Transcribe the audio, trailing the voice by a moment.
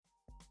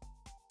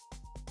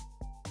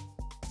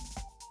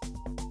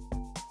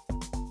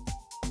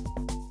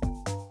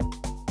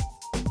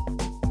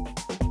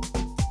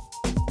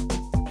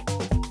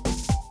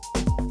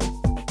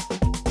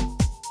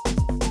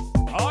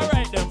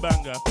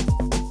banger.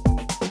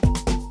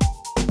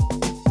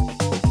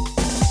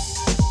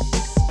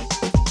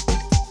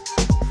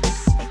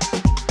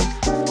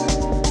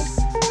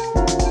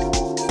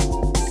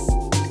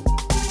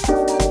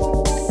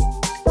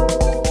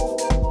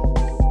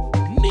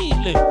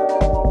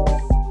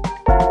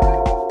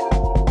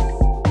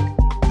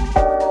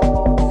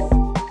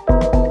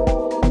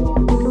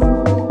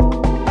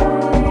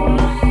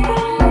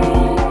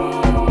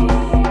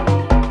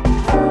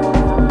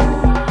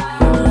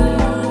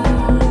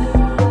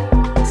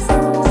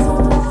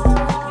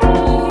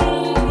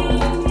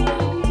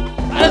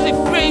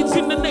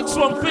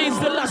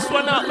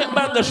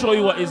 Show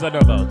you what it's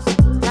about.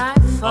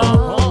 Life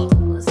falls,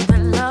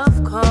 when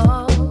love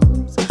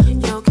calls,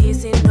 you're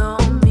kissing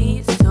on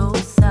me so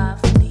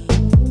softly,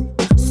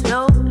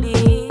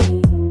 slowly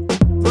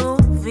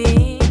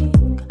moving.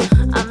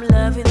 I'm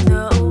loving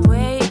the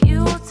way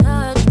you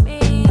touch me.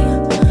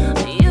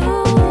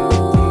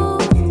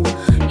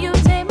 You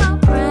take my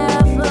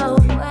breath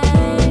away,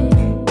 and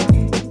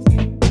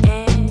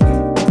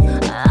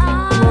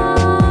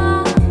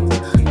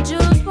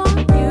I just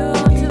want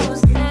you to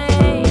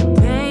stay,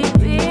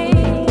 baby.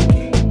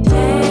 Take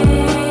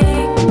me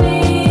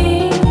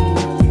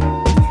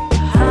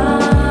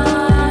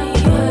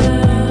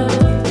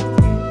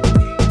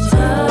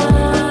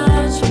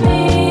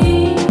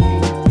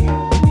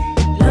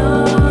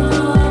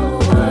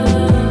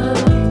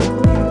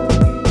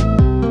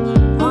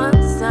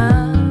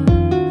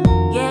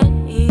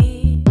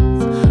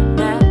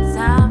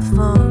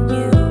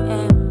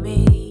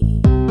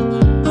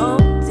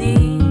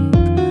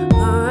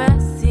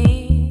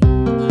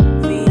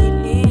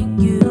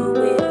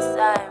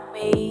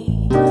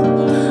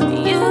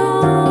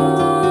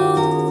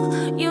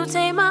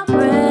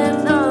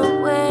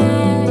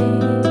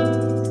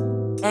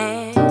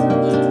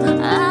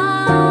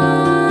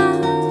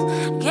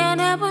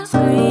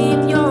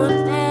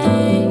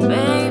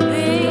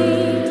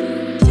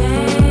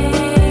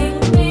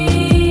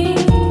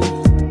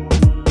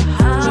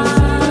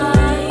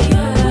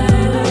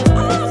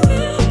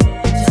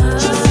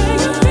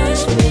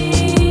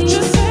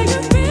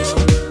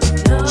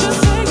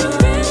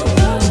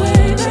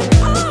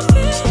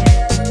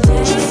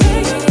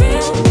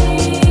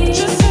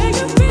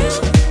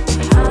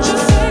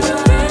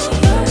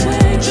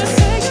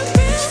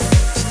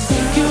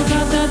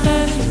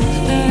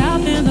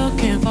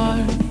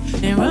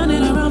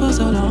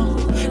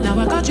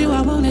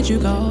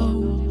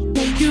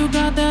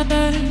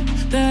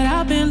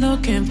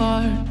looking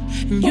for.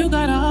 And you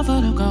got an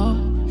offer to go,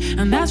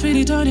 and that's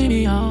really turning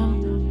me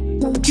on.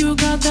 You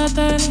got that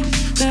thing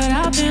that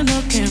I've been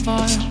looking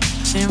for.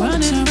 Been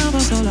running around for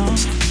so long.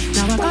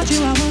 Now I got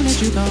you, I won't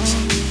let you go.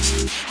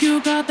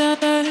 You got that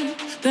thing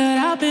that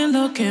I've been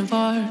looking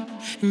for.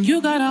 And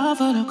you got an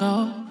offer to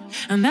go,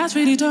 and that's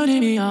really turning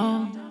me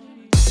on.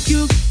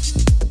 You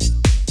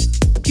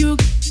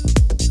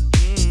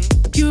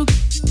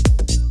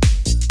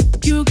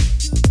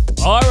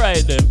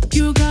Alright then.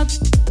 You got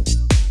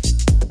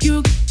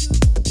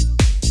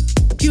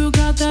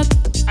that.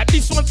 And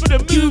this one's for the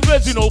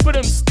movers, you know, for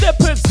them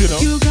steppers, you know.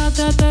 You got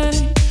that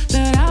thing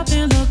that I've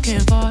been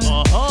looking for.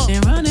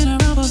 Been running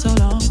around for so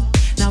long.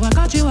 Now I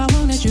got you, I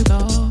won't let you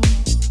go.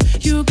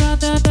 You got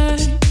that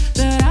thing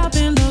that I've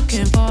been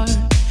looking for.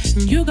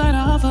 And you got an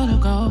offer to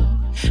go,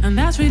 and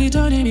that's really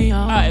turning me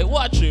on. Alright,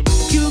 watch him.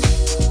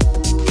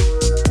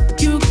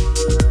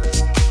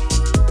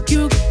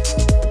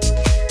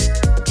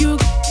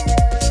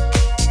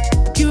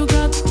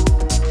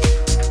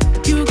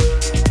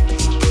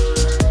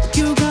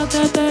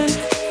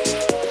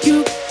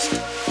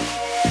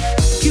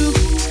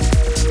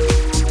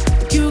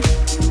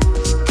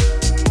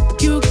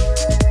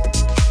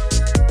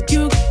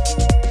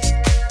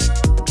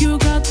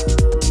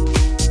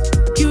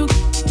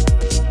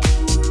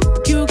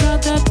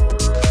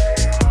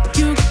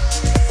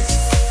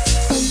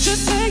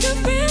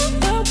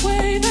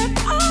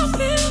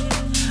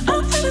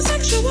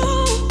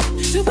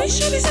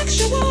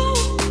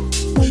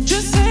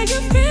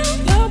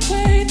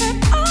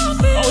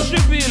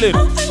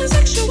 I'm feeling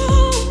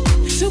sexual,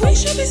 so we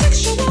should be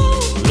sexual.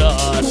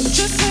 Lord.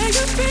 Just say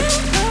you feel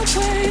the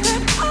way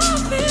that I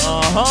feel.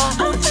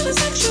 I'm feeling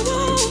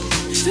sexual,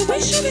 so we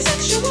should be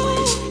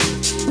sexual.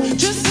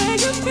 Just say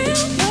you feel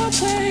the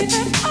way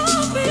that I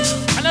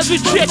feel. And as we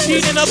check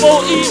in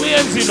about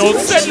emails, you know,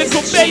 send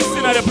little bass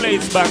in the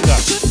place back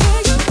up.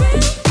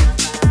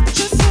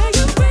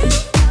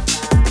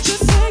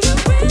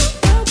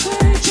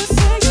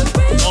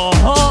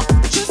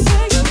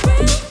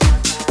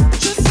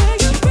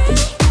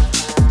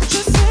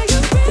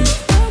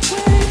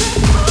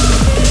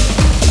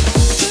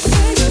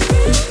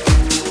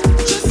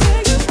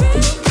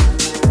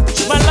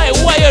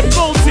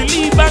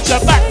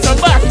 Back to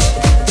back.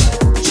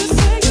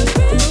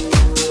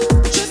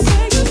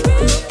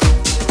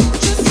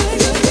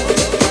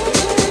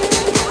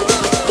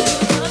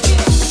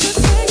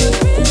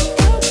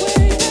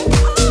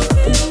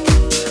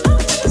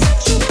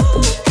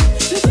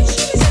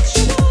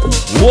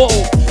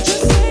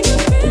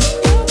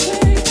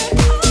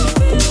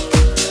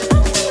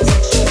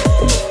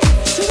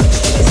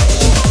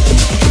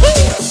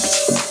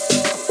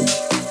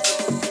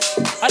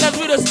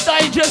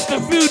 digest the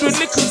food with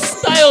little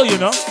style, you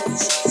know.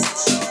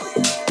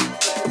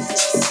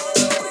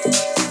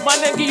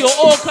 Man, then give you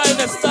all kind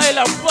of style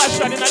and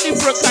fashion in a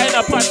different kind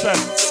of pattern.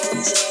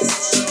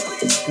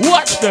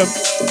 Watch them.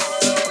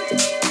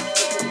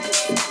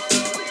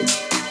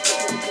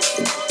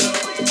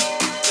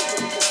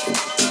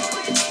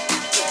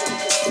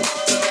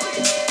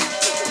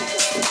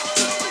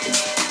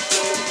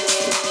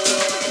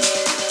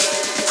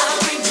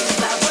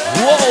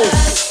 Whoa.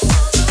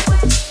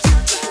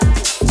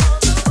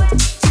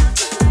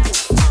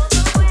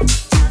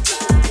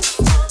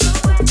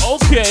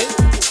 Okay.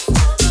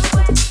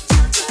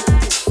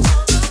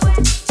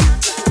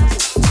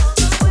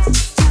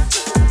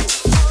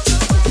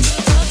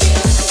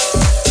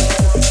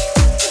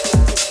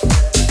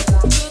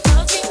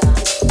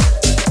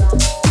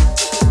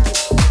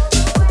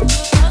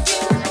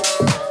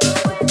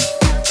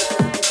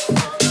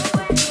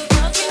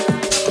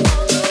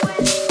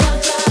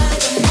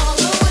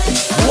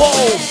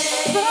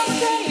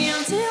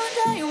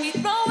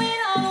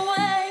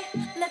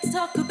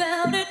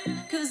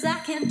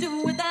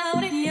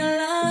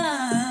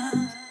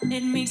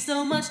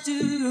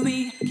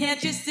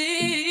 Can't you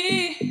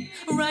see?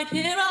 Right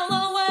here I'll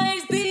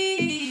always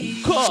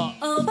be. Cool.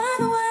 Oh, by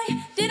the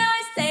way, did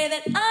I say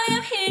that I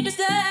am here to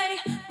stay?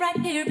 Right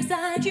here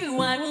beside you,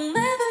 I will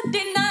never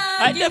deny.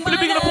 I definitely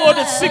be gonna pour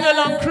the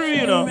sing-along crew,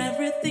 you know.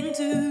 Everything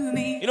to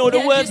me. You know, the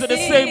words are the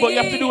same, but you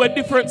have to do a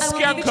different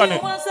skank on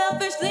it.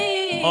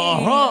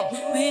 Uh-huh.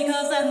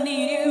 Because I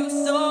need you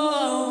so,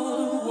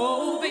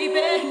 oh, baby.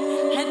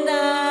 And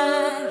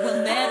I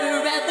will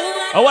never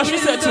ever. Oh, what she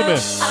said to me?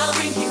 I'll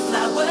bring you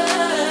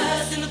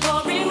flowers in the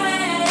pouring rain.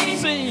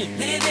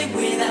 Living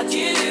without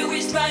you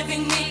is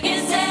driving me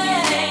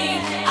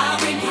insane. I'll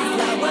bring you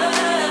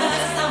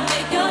flowers, I'll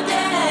make your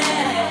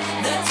day.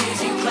 The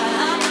tears you cry,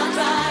 I'll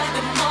dry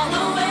them all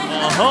away.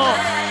 Uh-huh.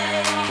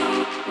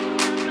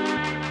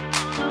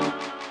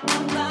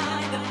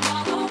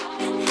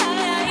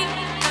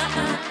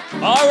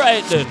 All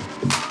right then.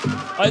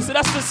 Alright, so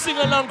that's the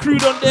sing-along crew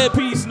on their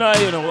piece now,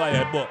 you know,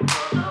 Wyatt, but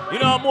you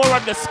know, I'm more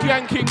on the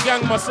skanking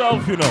gang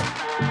myself, you know.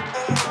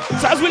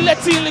 So as we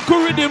let in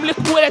little rhythm,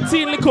 let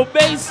in little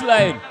bass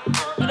line,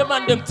 and the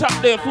man them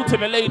tap their foot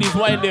and the ladies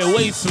wind their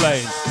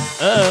waistline.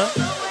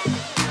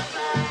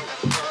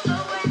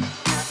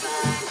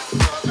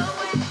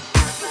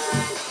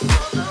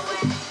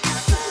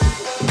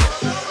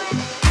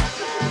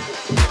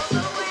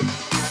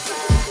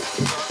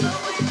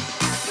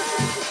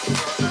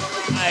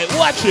 Alright,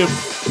 watch him.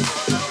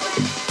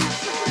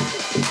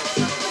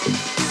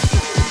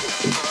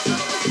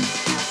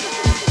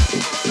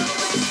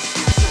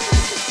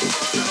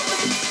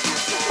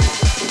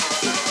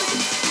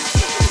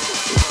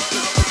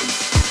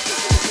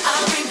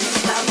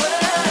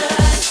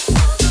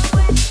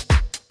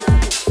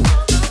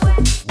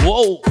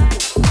 Whoa.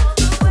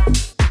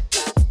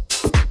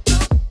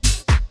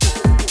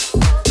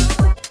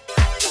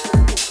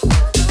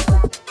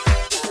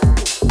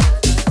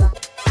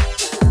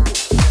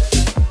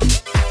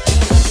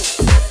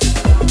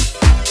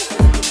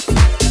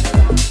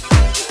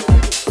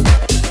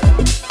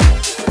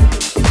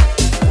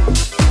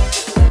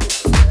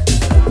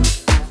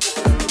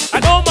 I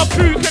know my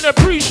crew can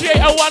appreciate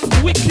a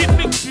one wicked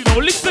mix, you know.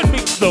 Listen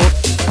mix though.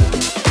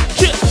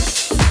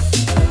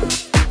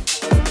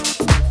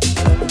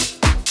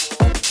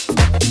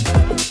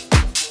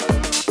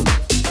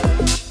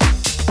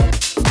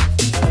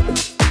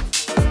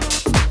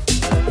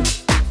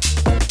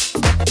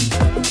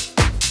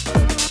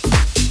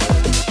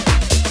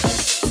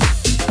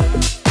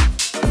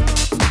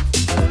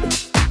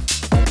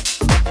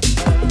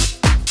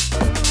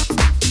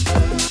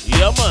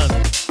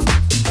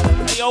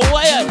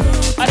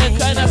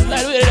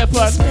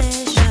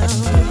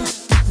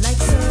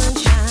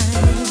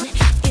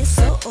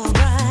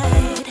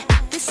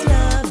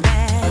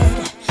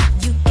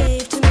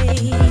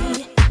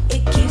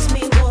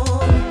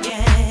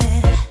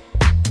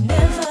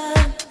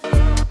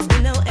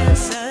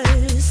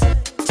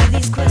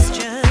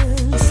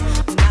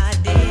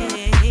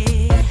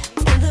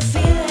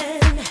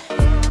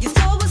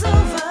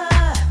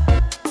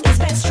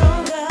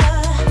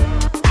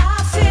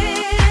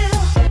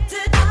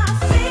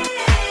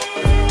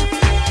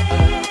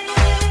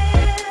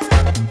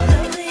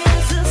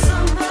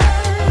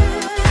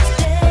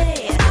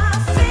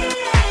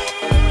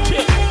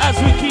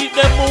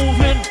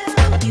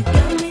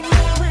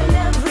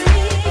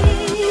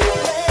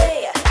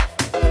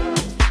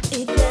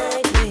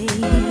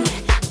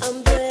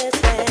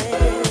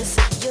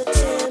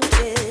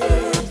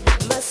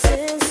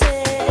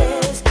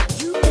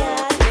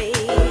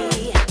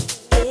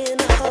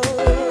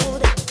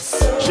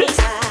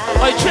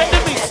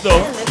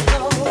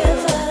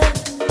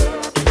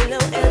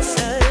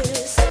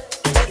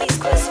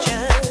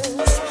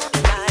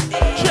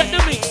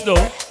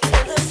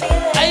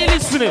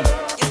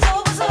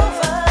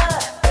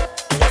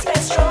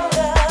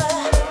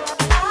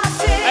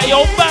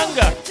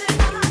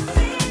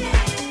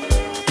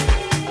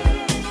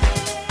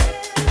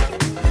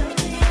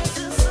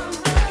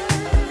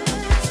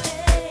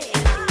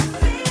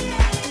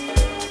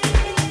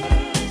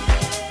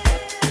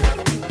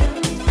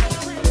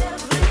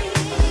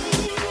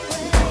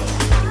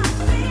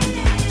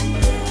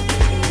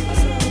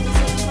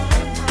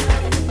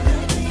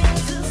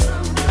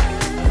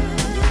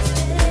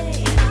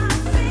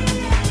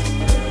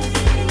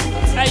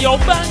 Hey, yo,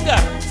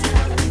 banger.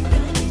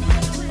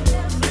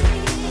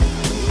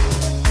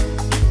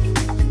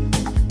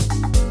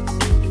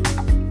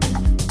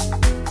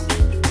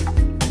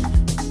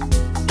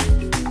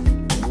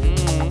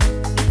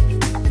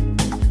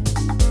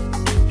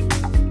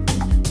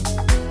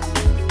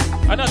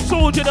 And I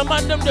told you the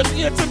man them just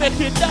here to make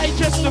you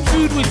digest the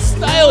food with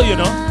style, you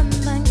know.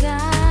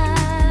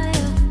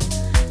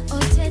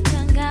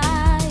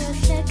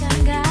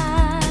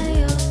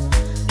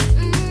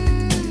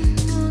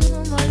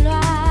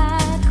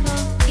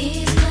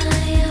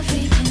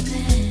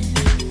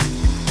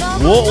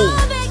 Whoa.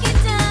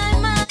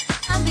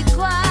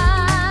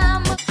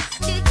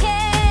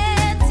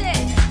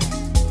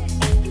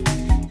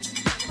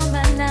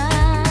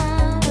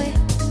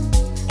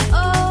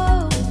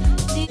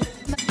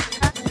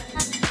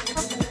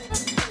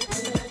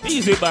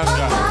 Easy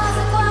banger.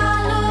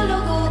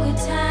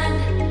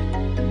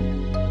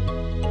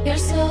 You're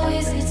so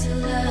easy to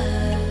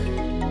love.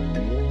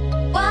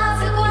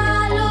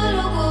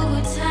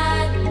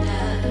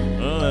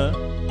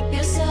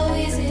 You're so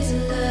easy to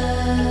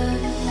love.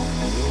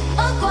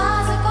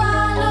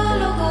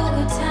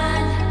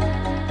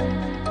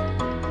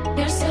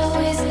 You're so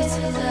easy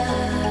to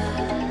love.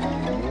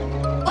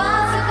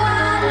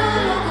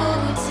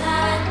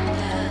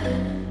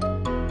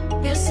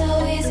 You're so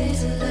easy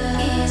to love.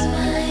 He's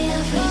my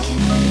African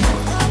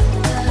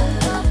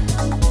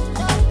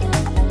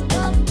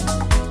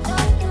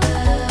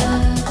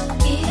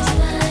He's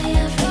my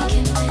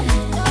African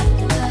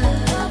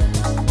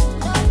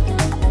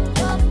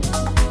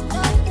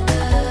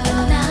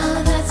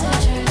Now that's a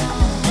turn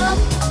on.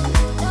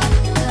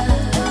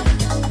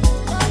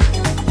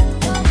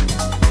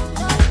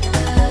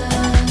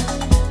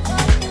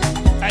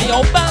 Hey, yo,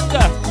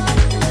 banger.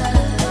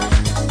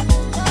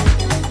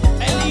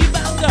 Hey, Lee,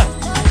 banger.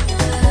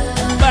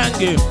 Bang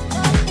him.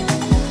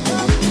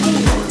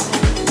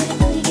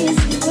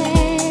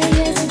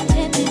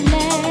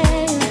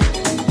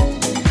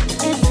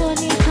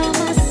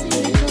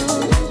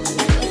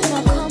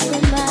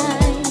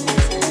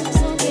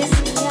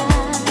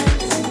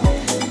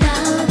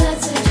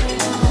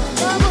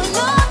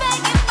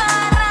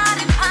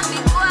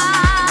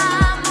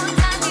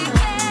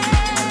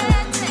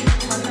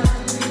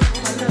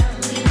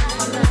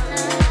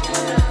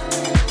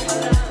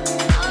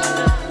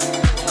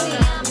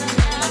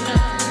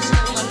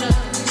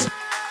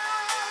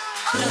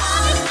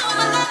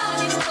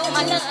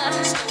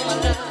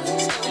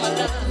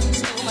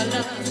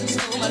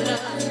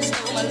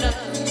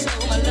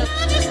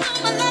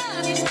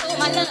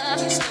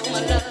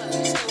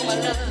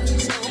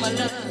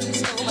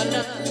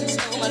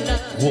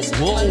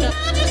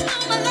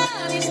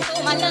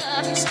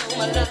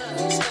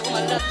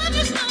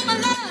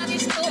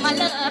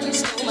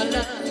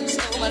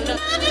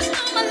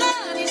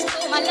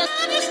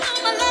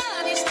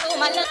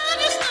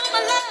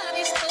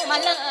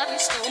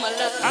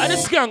 How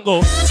this can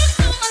go?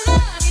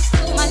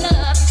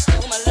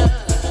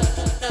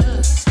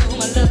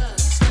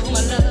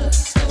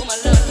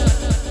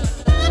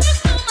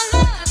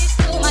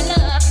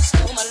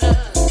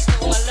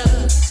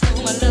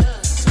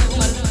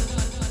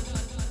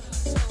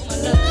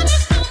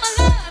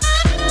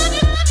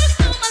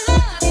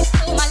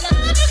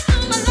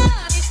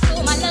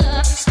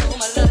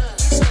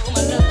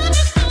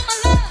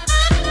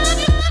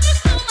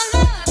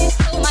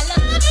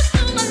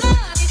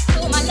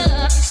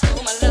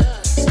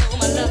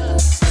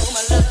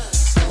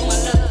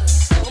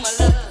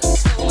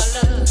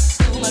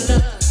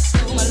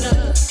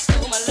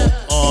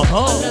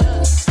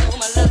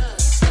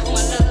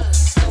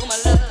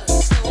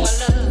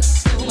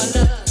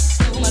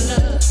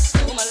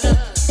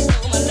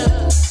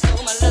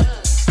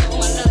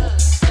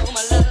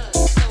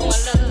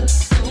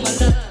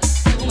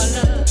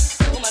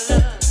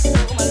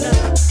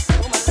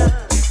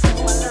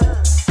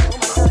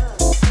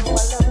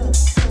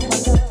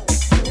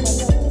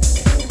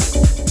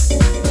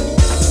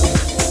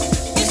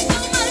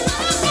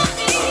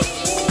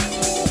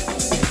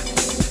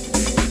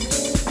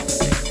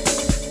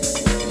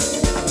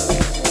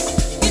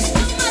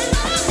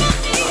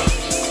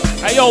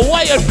 Yo,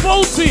 why you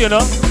faulty, you know?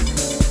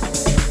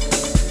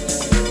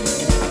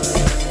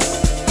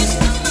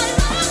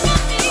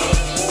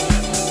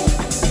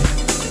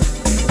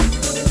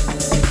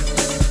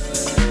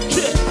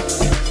 Shit.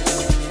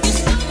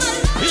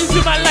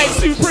 Easy man like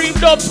Supreme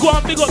Dubs, go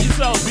and big up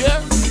yourself,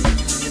 yeah?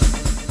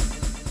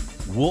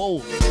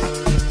 Whoa.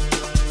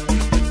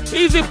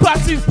 Easy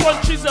patties,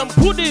 punches and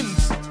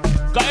puddings.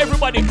 Got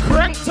everybody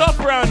cranked up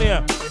around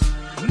here.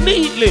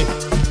 Neatly.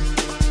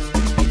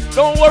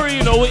 Don't worry,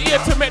 you know, we're here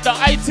to make the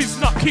itis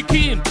not kick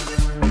in.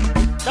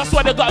 That's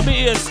why they got me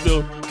here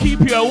still. Keep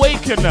you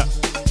awake in that.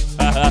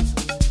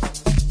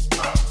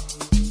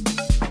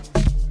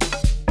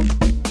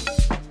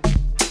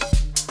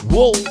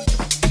 Whoa.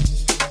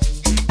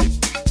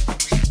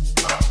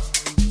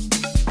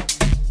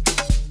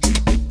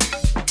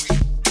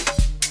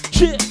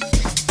 Shit.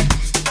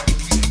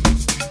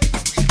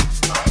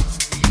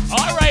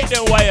 Alright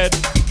then, Wyatt.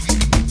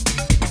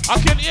 I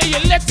can hear hear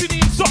you letting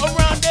in something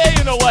around there,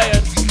 you know,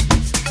 Wyatt.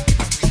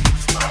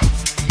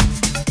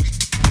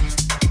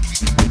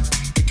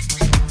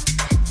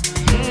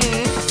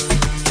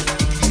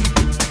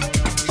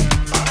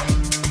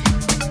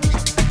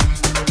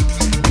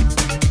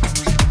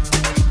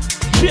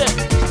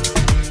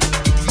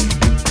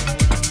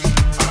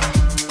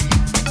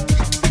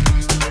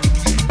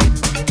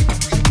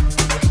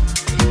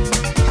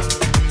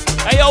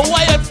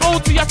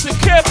 You have to be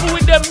careful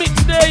with them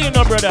mix there, you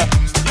know, brother.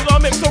 You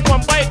gonna make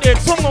someone bite their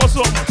tongue or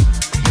something.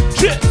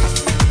 Shit.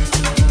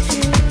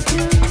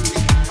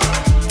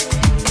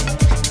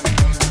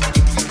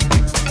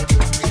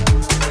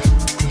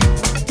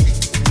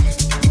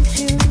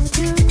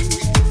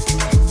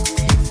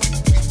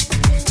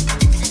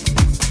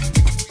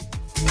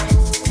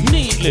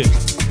 Neatly.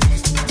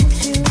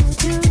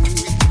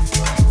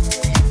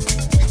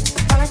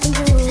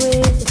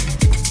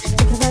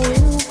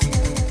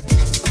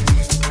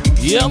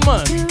 Yeah,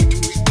 man.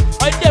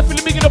 I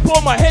definitely big it up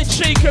on my head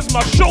shakers,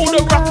 my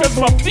shoulder rockers,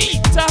 my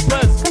feet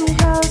tappers. Come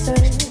closer,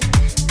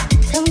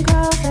 come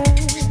closer,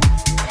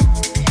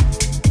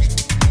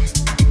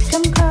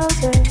 come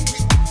closer,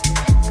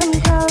 come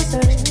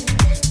closer,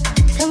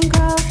 come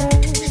closer.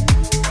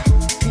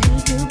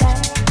 Need you back,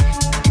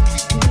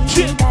 need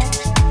you back,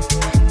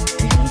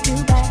 need you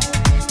back.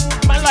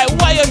 Man, like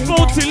Wyatt go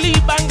to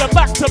lead banger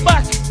back to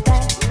back.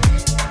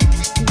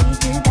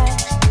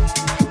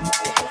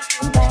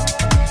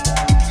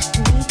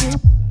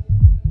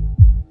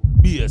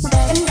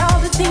 And all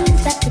the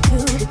things that we do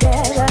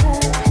together,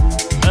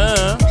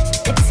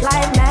 it's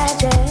like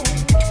magic,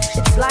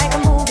 it's like a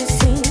movie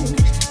scene,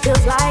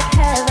 feels like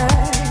heaven.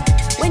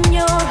 When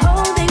you're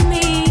holding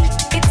me,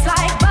 it's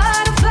like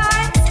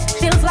butterflies,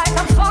 feels like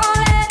I'm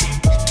falling,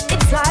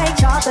 it's like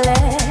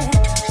chocolate.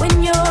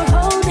 When you're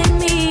holding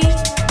me,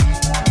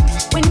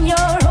 when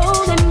you're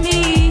holding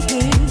me,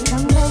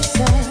 come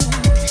closer,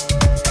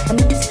 I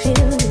need to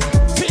feel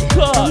you,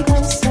 come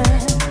closer,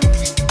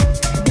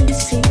 I need to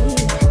see you.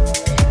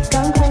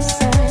 Come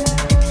closer,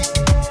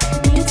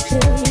 need to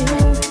feel you.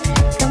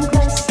 Come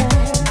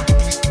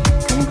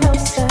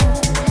closer,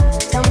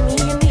 tell me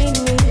you need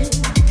me,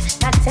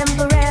 not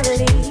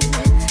temporarily,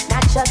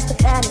 not just a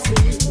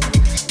fantasy,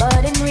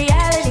 but in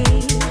reality.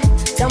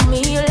 Tell me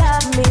you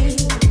love me,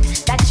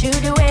 that you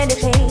do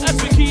anything. As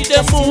we keep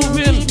them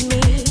moving. Need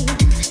me,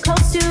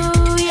 close to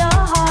your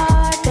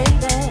heart,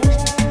 baby.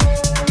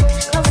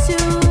 Close to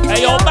Hey,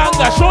 yo,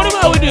 Banga, show them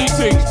how we do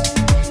things.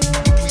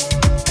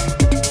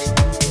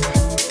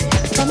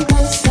 Come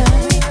closer, I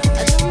need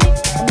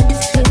to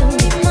feel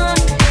me,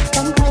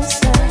 come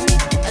closer,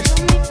 I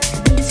need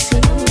to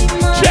see me.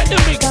 Check the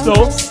mix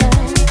though.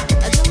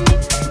 I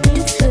need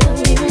to feel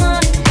me,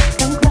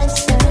 come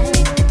closer,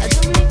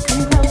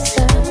 come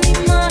closer.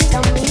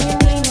 Tell me you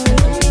need me.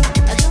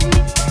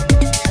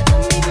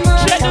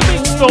 Check the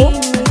mix though.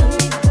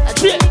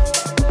 Check.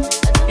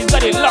 He's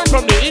got it locked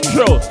from the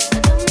intro.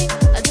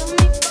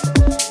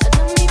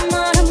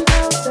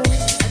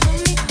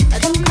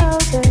 Come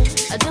closer,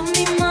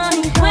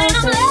 when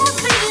I'm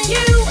loving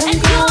you and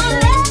you're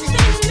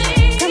loving me.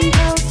 Come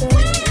closer,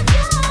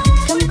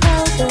 come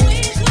closer,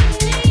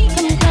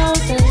 come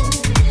closer,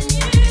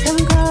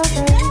 come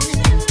closer.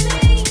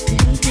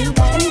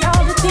 And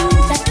all the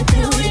things that we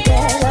do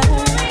together,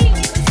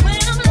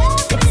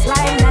 it's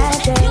like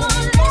magic,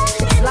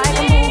 it's like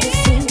a movie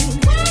scene,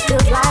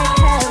 feels like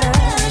heaven.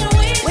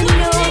 When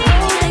you're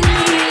holding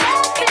me,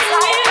 it's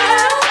like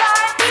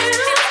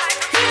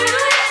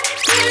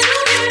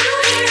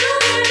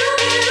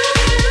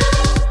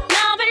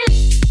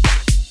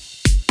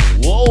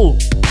Whoa.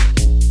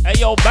 Hey,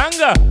 yo,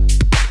 Banga.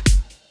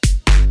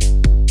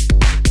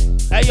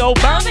 Hey, yo,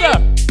 Banga.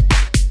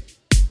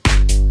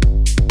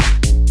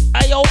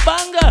 Hey, yo,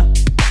 Banga.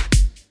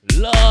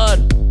 Lord.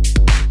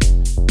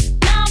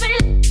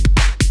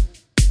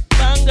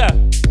 Banga.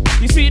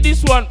 You see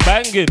this one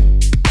banging.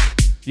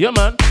 Yeah,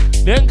 man.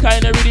 Then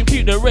kind of rhythm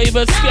keep the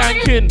ravers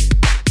skanking.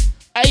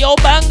 Hey, yo,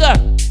 Banga.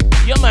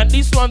 Yeah, man,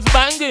 this one's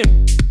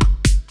banging.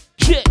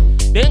 Shit.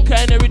 Then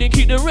kind of rhythm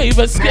keep the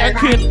ravers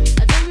skanking.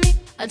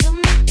 I don't need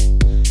money.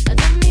 I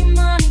don't need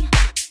money.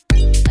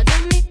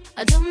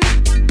 I don't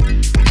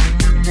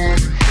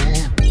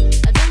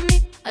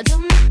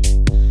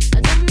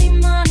need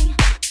money.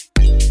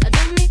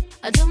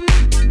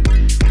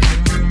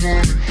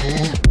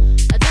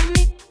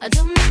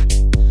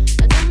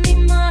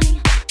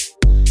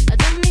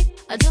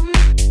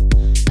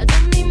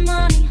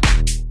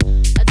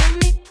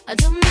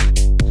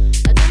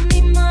 I don't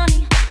need money.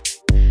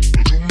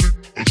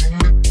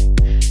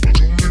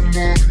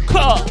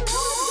 Car.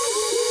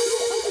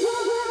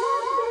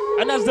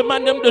 And as the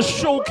man them just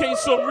showcase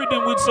some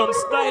rhythm with some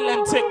style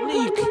and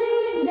technique.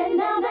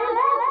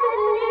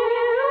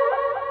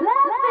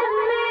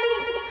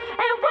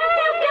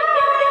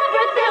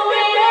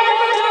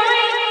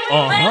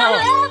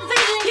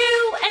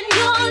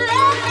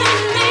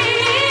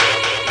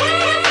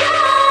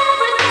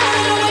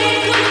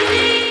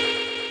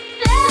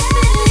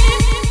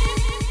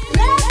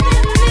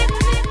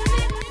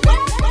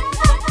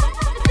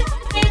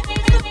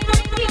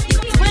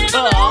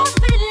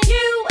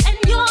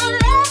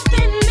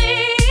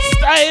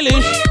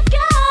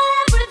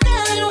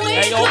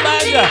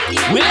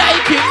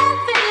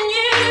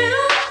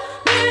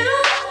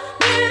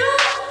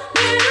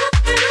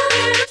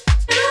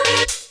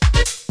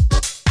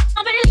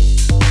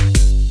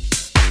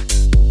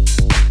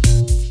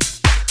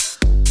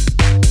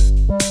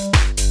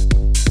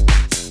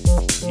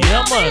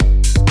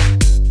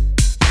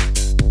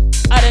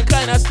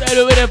 I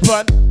style with it,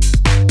 man.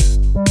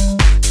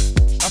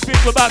 I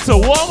think we're about to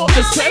warm up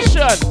the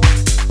session.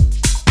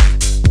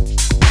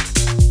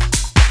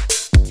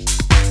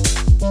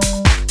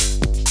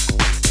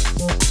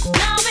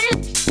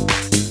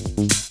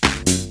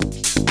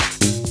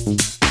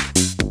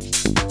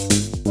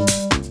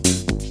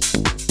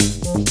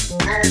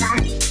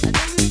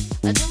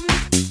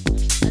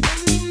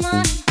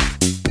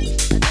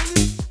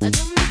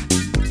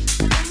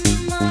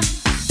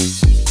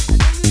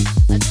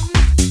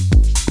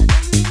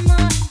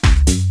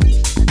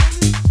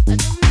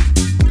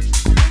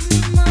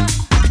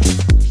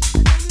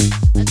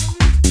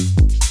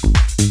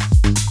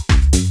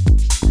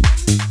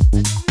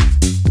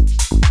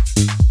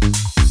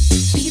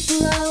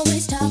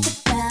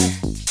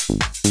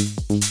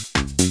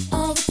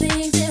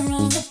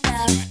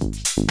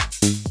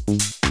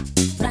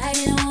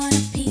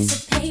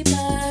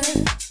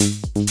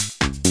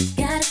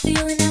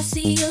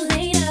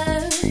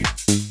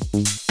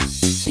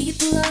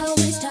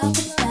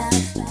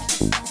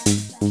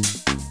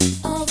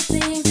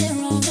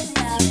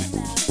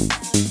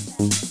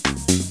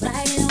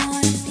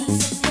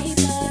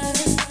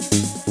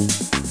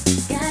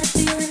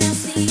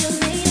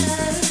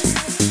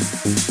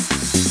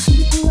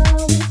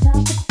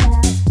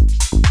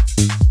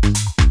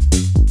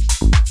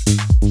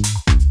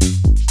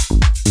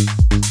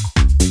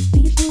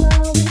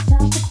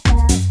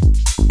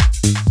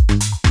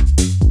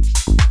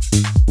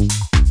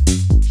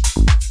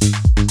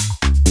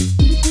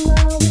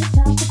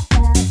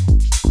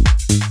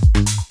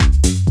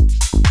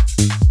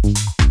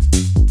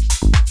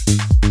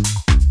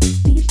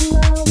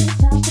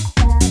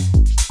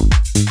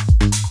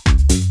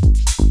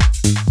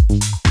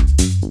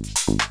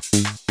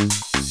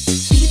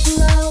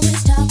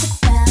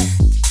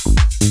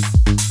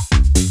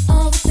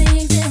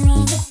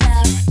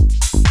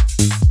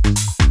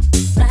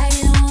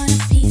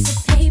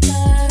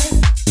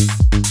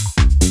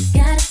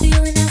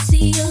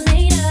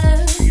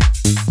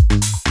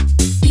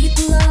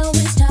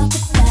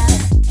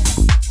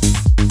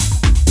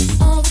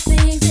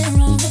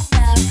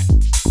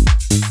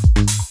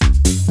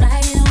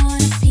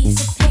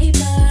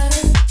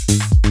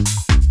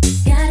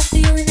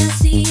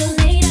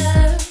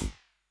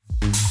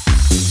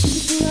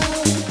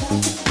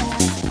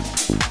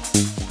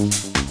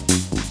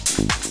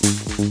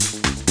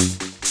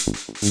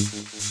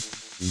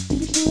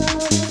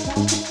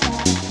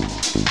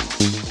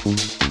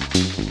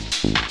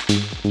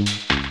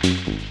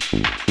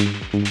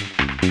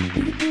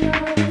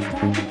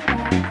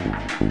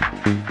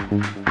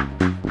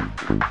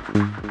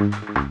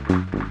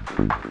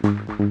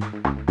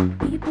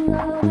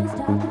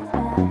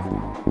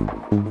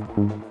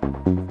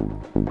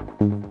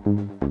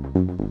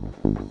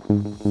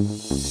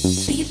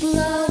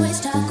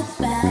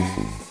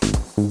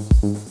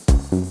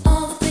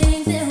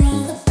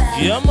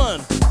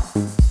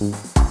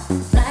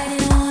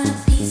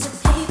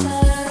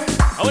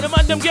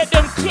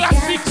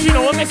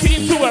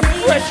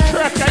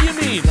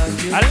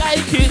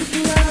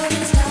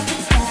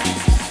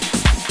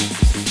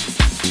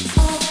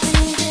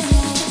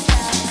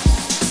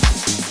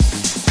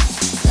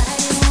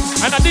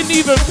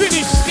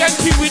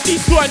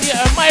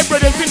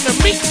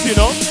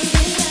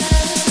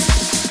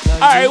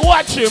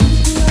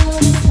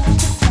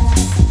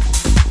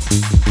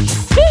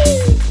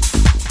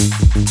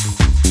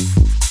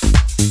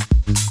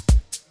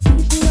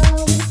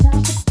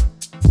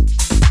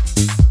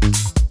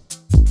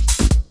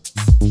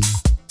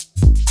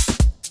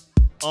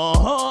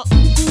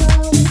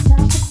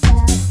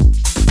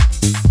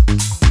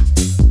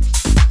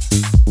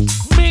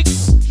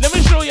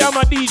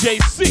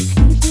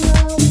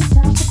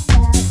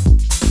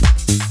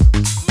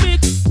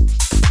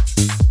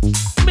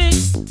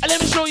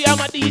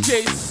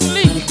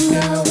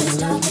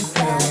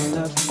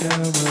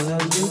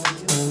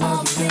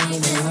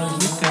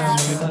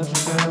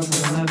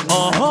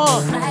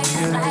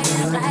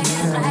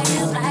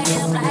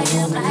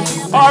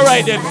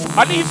 Alright then,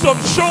 I need some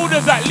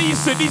shoulders at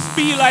least to this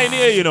beeline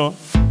here, you know.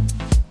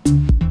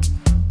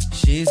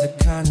 She's the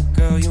kind of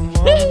girl you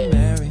want to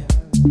marry,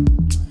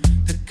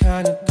 the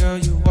kind of girl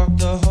you walk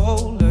the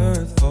whole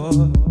earth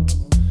for.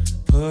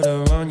 Put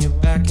her on your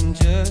back and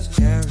just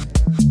carry.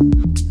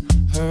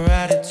 Her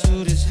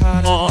attitude is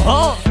hotter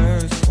than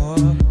first for.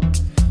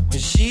 When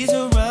she's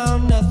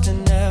around,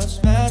 nothing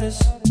else matters.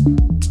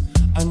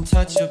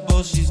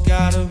 Untouchable, she's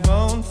got her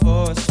own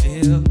force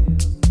field.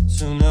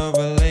 Sooner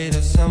or later,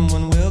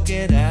 someone will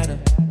get at her.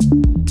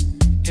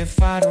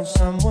 If I don't,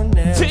 someone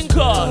else.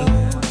 Tinkle.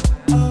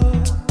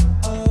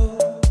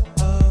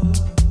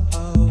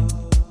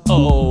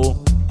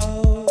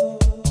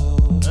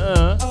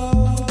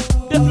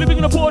 Definitely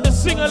bringing up all the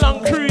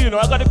sing-along crew, you know.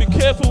 I gotta be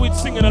careful with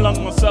singing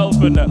along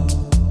myself and that.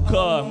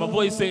 Cause my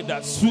voice ain't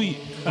that sweet.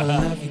 Wanna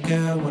love you,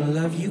 girl, wanna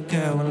love you,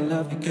 girl, wanna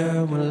love you,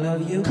 girl, wanna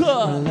love you,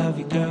 wanna love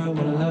you, girl,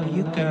 wanna love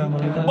you, girl,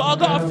 wanna love you. But I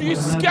got a few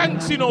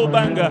skanks, you know,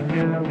 banger.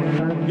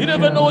 You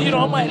never know, you know,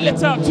 I might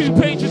let out 2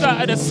 pages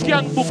out of the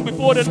skank book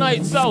before the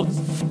night's out.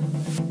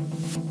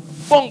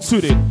 Bunks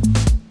with it.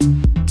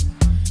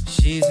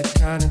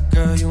 kind of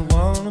girl you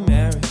wanna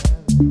marry.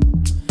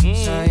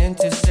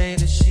 Scientists say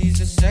that she's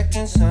the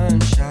second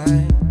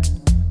sunshine,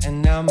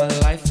 and now my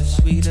life is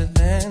sweeter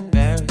than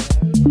berries.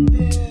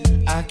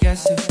 I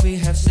guess if we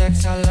have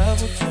sex, our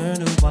love will turn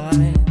to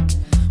wine.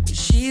 When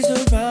she's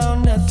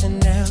around,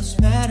 nothing else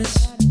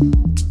matters.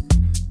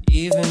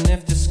 Even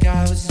if the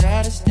sky was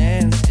at a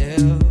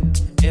standstill,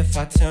 if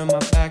I turn my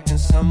back, then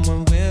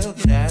someone will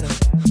get at her.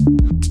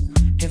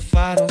 If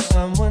I don't,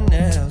 someone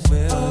else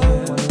will.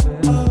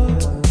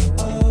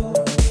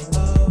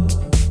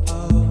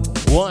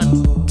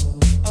 One.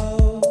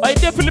 I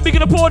definitely be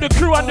gonna pour the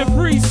crew on the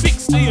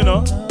 360, you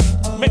know.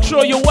 Make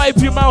sure you wipe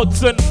your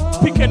mouths and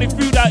pick any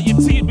food out your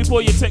teeth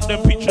before you take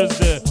them pictures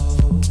there.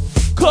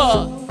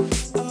 Cut.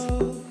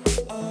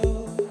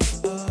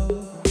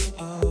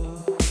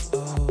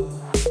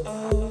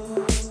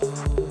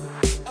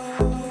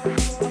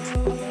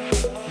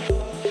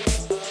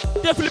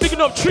 Definitely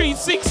picking up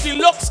 360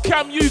 Lux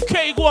Cam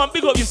UK. Go on,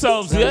 big up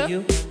yourselves, yeah?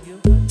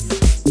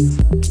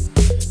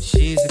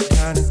 She's the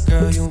kind of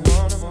girl you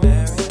wanna marry.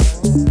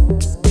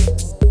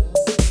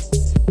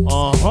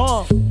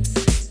 Uh-huh.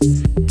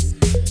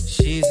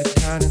 She's the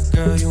kind of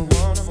girl you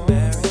wanna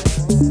marry.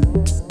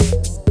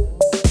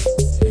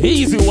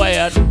 Easy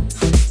wired.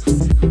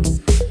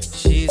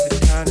 She's the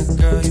kind of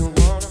girl you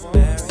wanna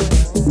marry.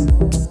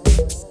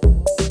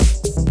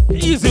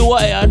 Easy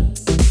wired.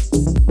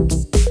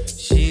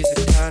 She's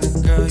the kind of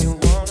girl you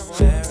wanna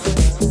marry.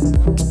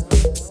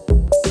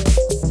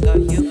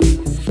 Love you.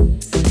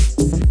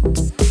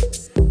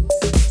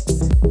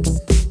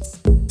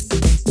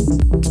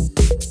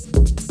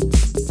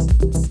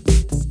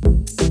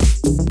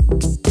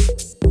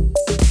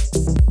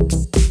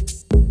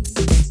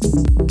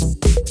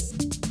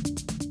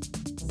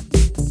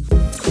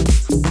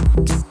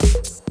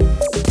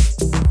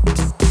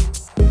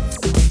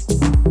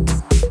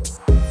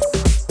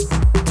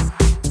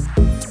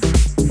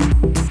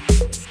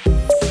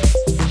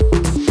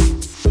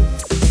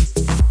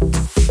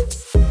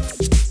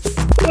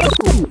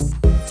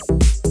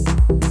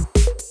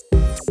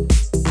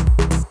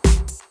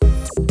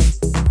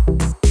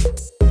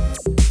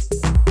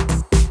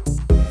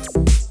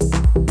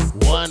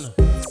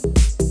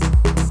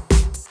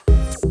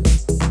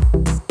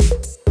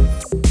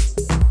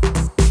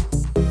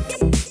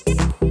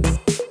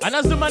 And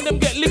as the man them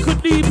get little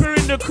deeper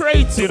in the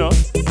crates, you know.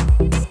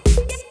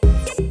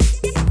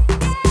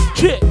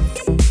 Shit.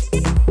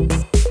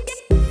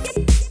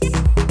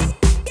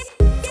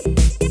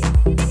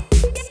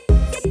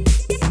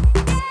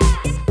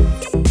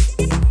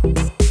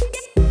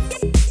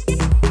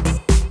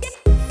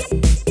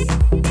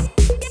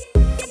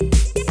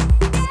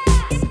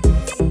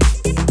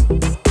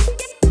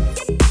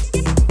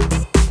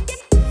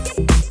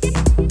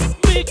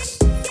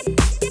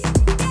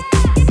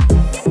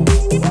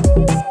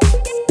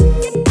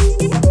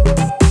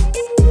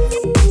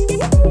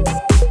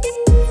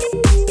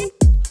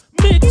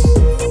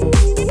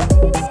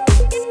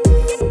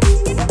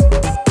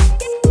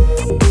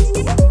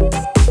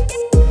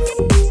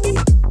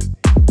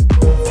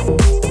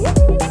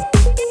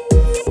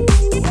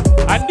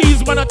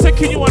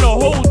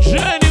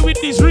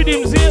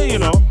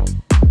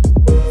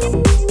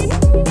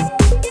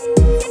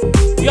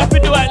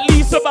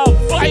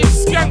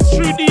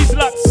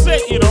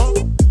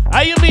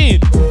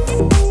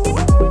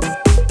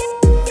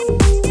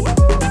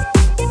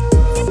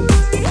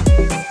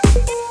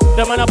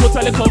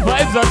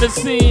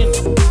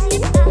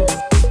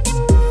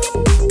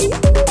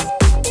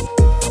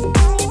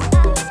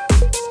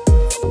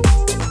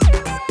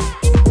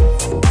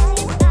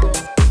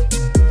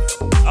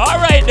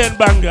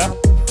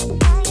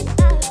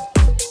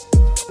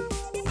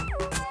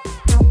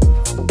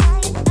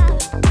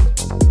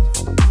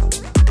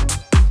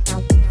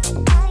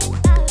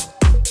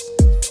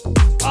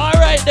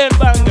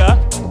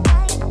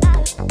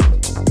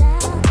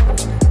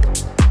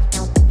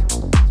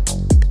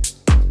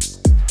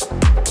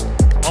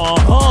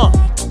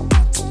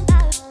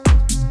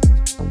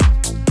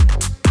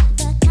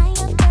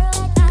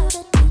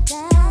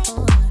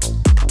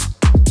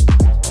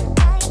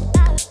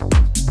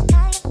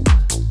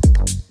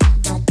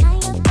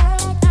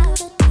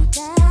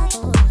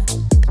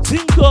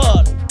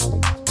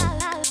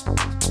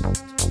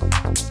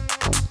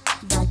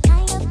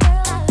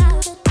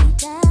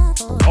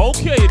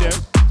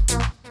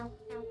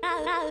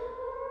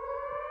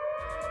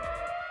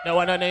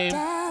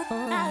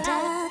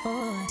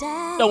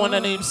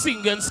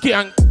 Sing and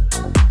skank.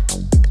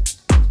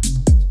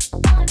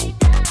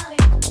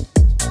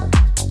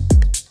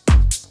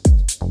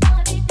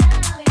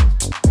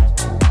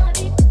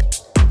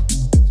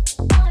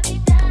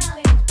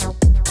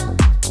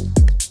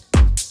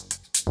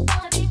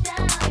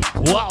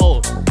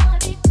 Wow.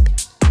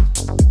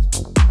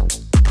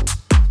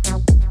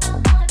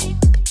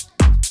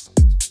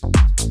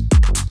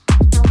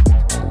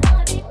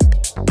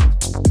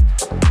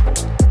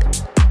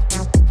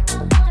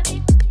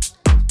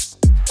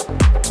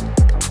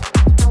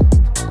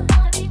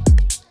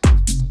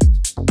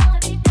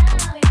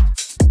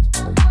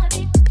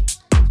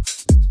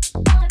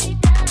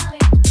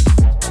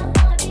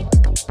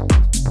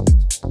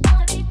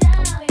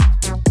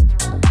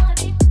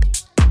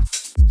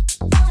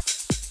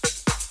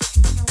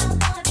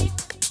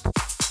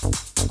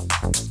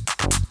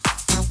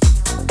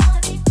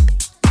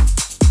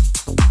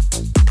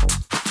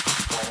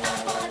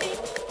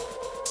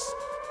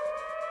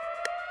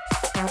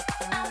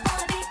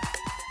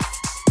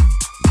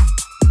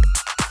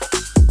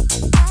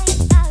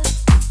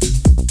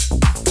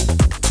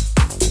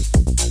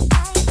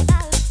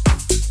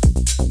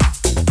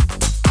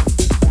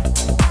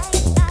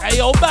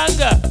 Yo,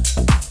 banger.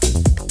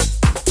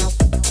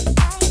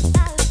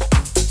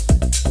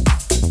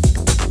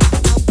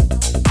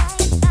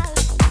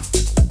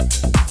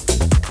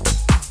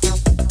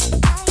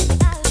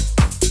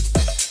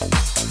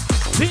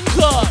 Think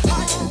on.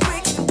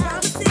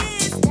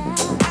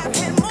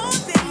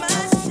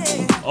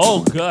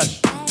 Oh gosh.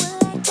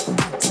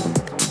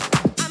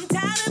 I'm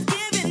tired of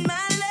giving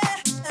my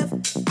love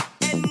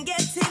and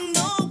getting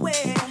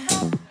nowhere.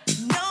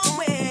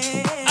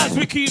 As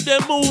we keep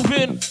them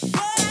moving.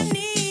 What I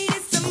need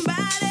is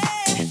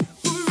somebody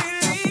who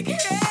really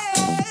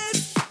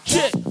cares.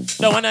 Shit.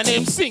 The one I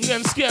name Sing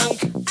and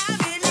Skank. I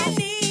really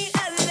need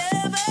a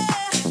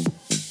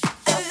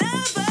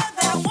lover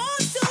that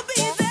wants to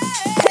be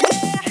there.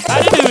 How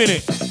you doing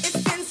it?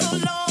 It's been so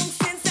long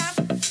since I've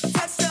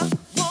touched a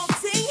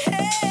wanting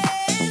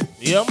hand.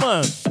 Yeah,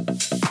 man.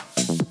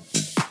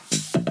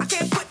 I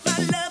can't put my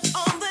love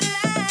on the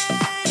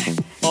line.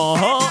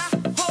 Uh-huh. I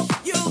hope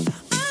you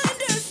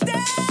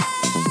understand.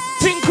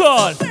 Think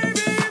on.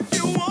 Baby, if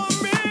you want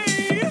me,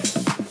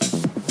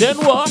 Then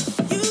what?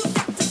 you've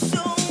got to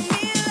show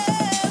me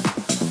love.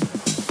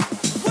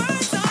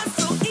 Words are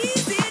so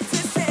easy to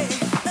say.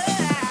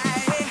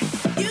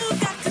 You've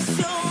got to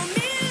show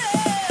me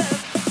love.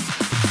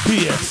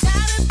 Yes.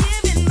 Tired of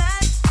giving my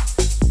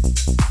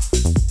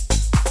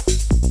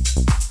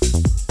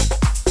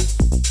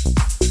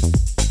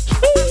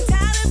I'm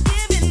tired of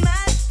giving my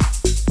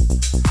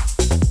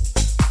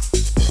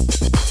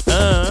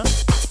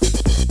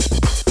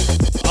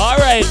All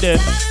right then.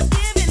 tired of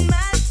giving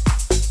my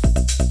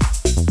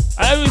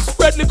I will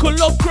spread little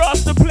love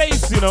across the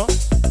place, you know.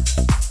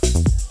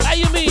 How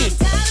you mean?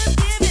 tired of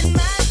giving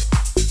my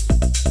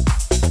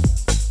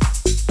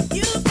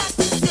you've got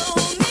to show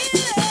me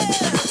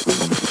love.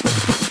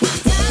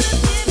 Tired of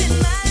giving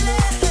my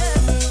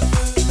love.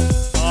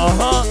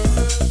 Uh-huh.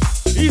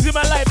 Easy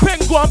man like Pen,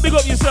 go and big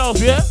up yourself,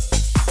 yeah?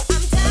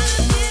 I'm tired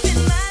of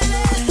giving my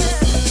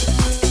love.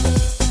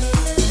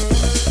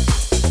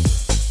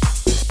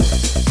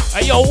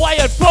 And you're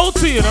wired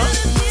faulty, you know?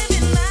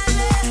 Giving my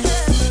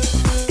love.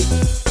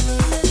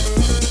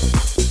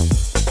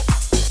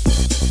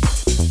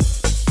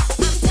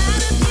 I'm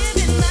tired of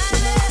giving my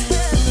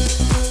love.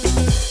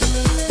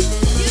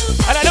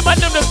 And the man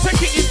them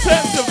take it in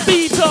terms of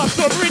beat off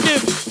from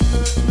rhythm.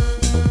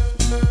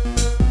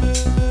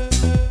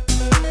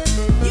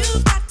 You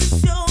got to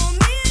show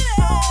me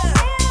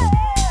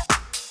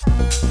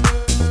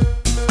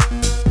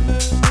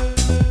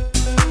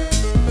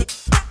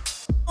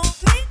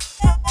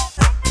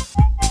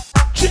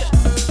Shit.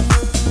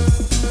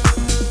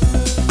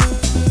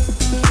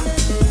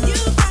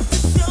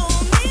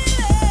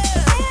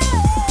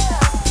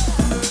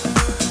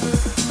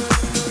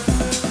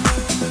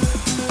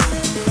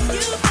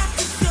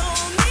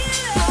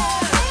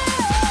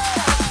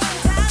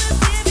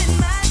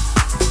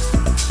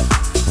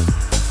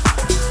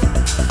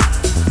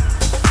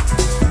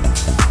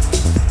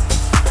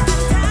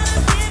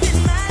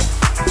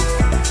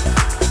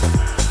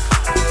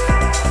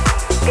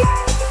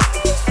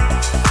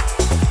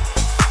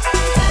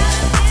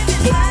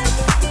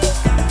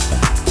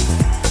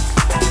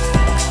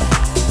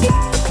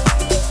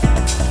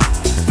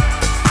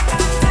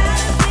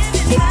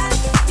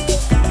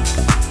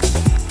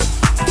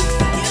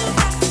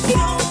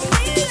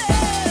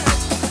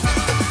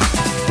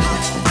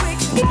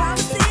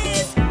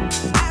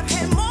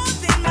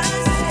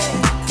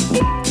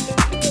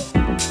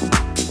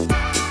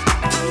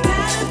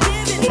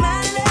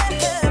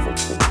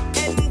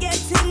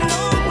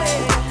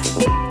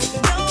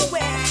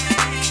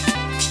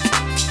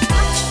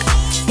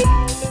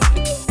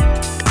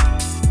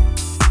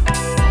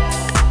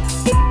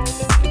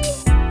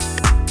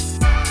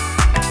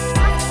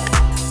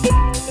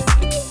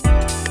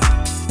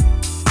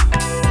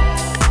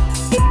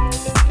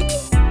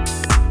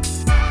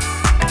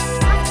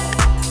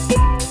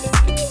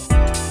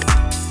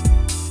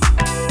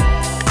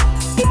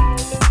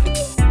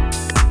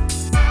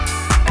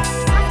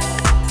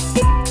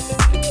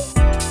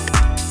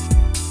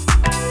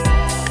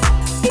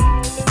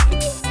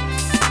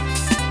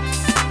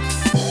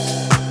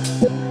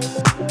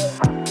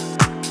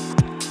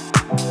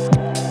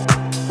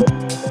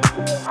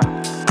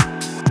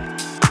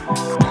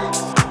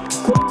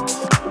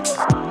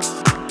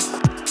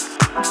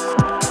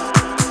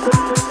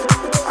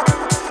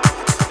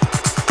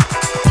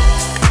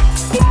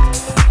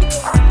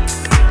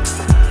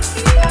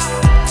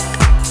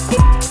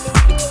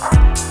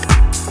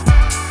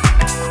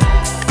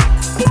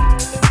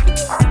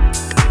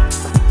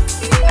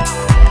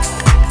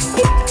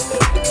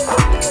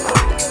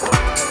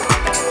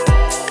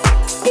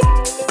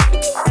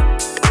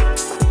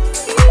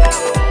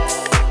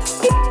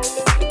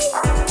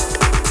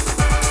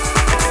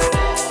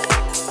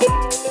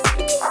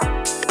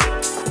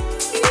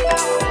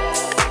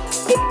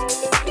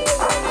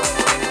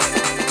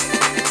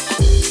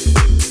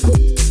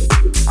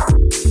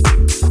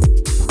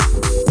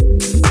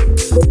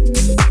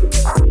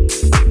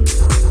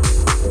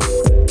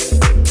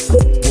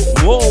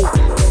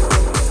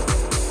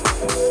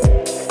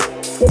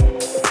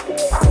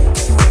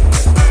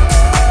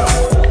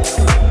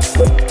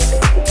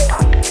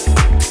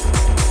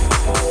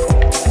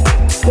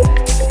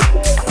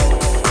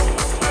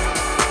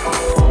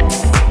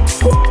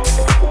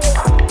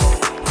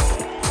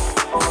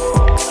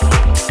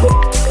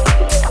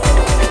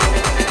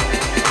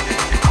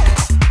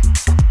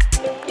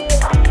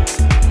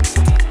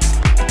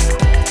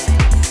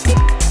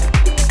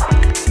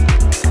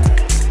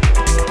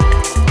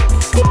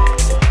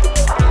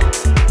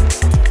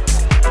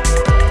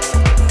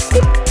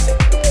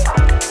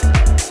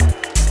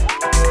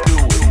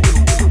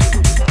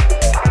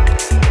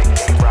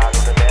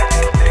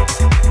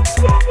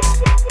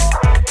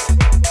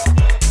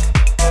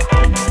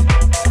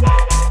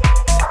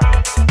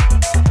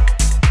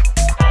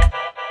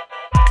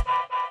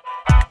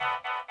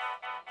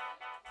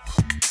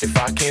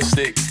 can't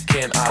stick,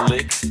 can I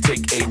lick?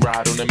 Take a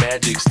ride on the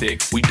magic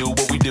stick. We do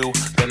what we do,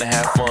 gonna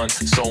have fun.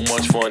 So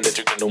much fun that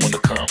you're gonna wanna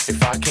come.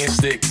 If I can't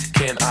stick,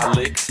 can I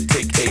lick?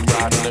 Take a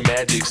ride on the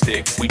magic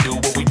stick. We do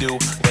what we do,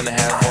 gonna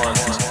have fun.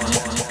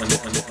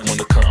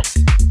 Wanna come.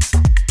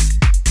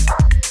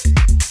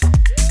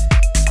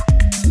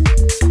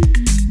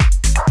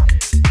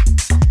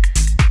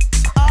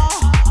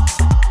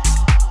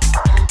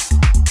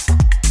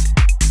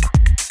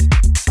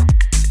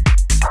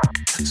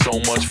 So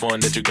much fun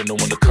that you're gonna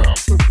wanna come.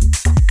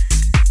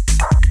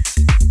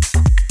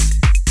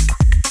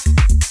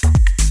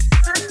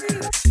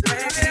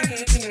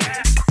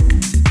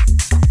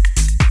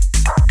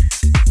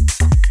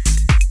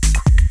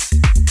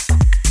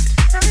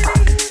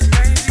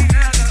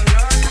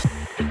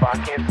 If I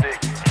can't stick,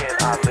 can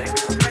I lick?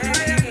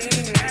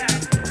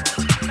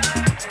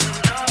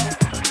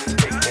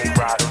 Take a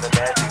ride on the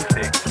magic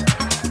stick.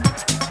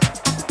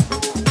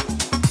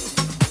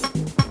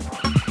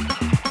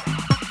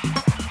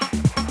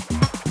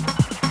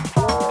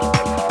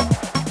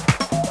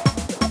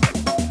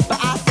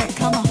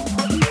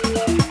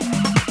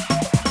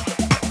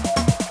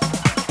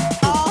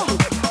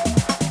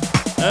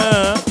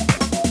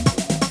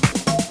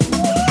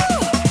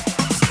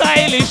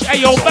 Stylish, hey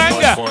yo,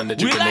 banger.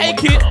 We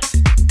like it.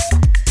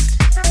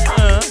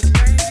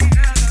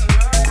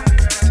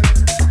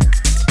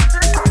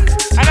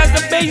 And as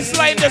the bass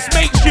line just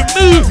makes you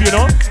move, you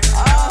know.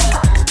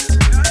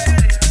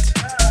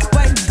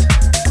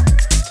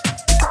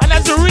 And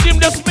as the rhythm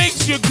just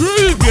makes you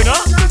groove, you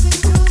know.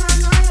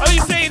 Are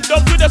you saying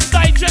don't do the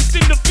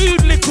digesting the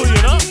food liquor,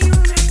 you know?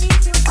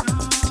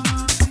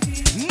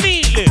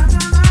 Neatly.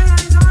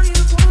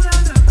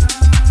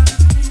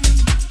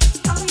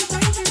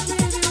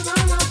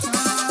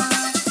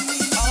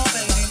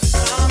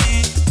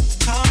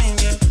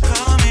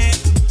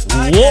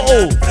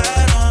 Whoa!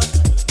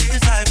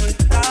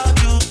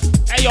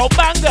 Hey yo,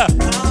 banger!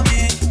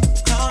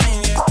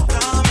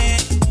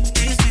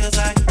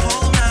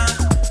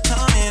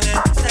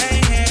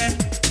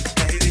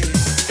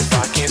 If I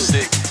can't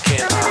stick,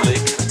 can I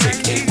lick?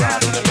 Take a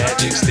ride on the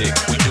magic stick.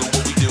 We do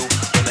what we do,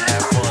 gonna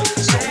have fun.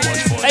 So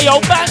much fun. Hey yo,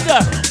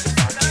 banger!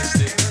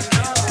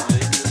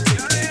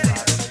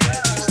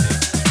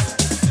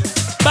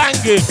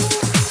 Banging!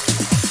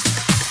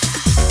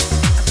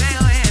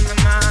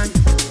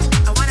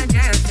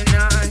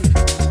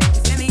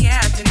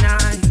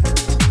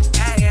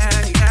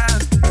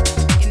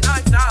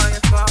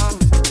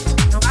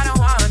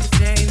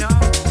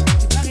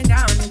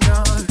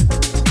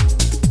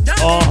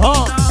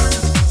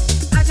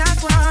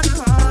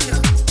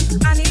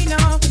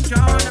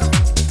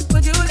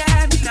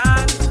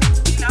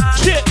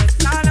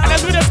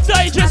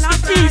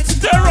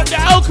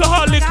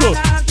 Alcohol liquor.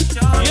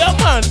 Yeah,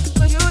 man.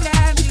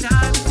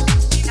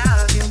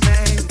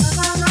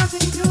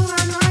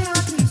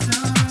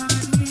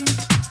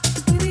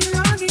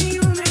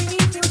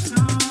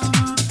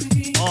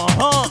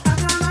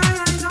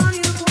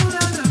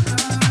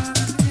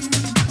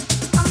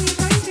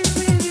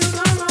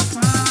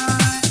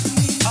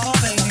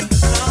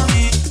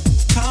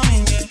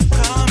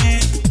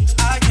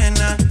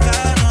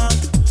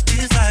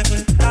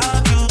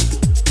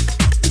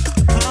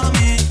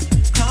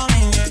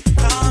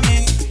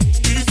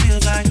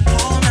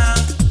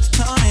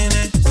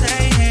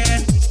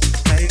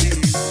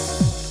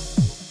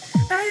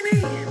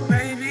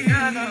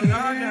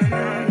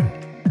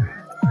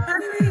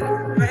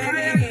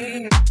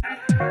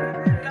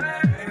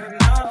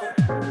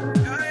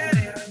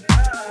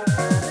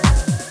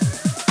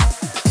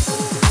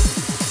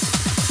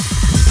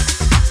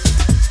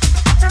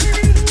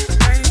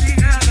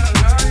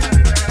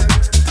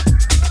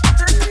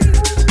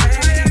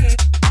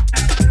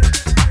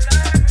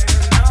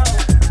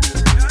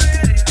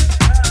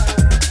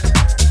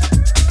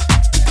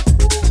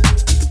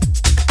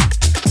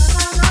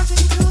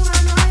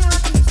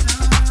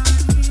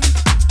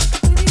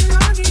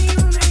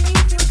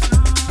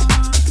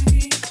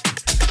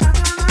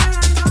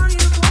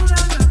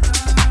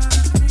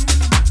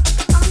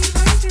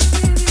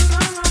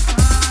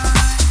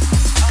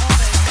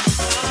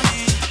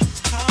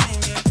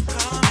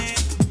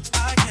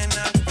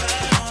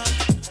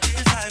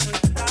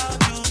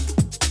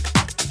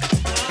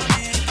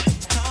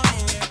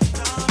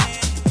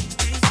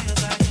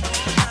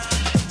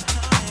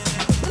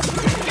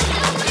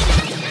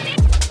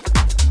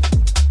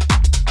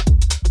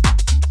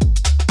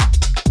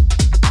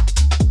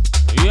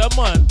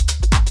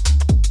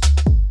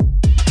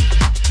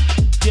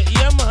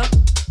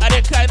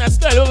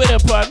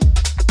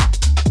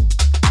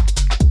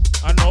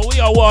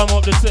 Warm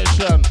up the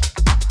session.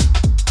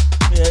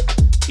 Yeah.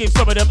 Give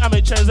some of them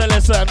amateurs a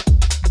lesson.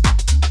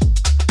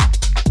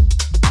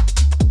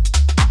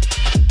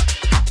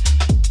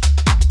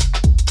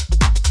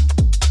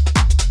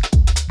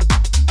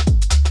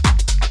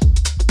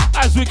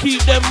 As we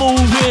keep them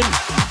moving.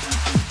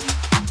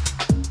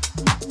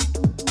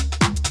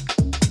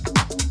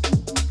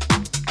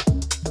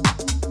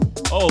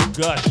 Oh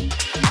gosh.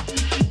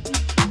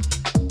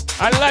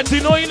 And lads,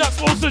 you know you're not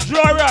supposed to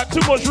draw out too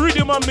much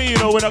rhythm on me, you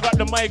know, when I got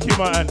the mic in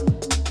my hand.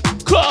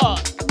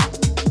 Cut!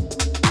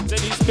 Then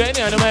he's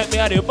Benny and the mic me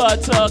at the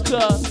bad talker.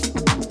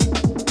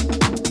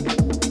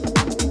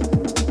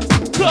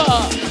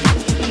 Cut!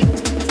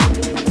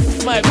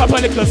 Mic up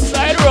a little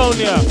side round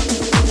here.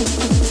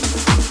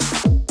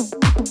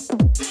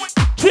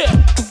 Yeah.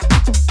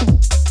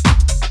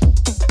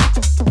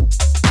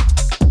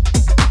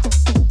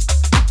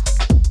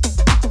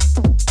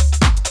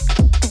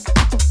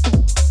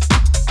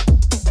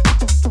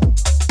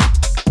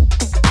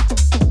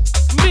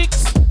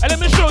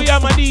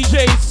 My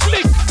DJ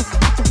Slick.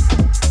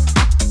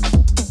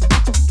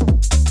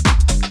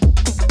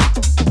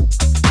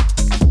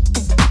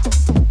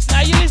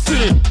 Now you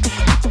listening?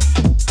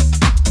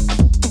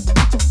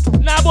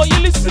 Nah, but you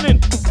listening?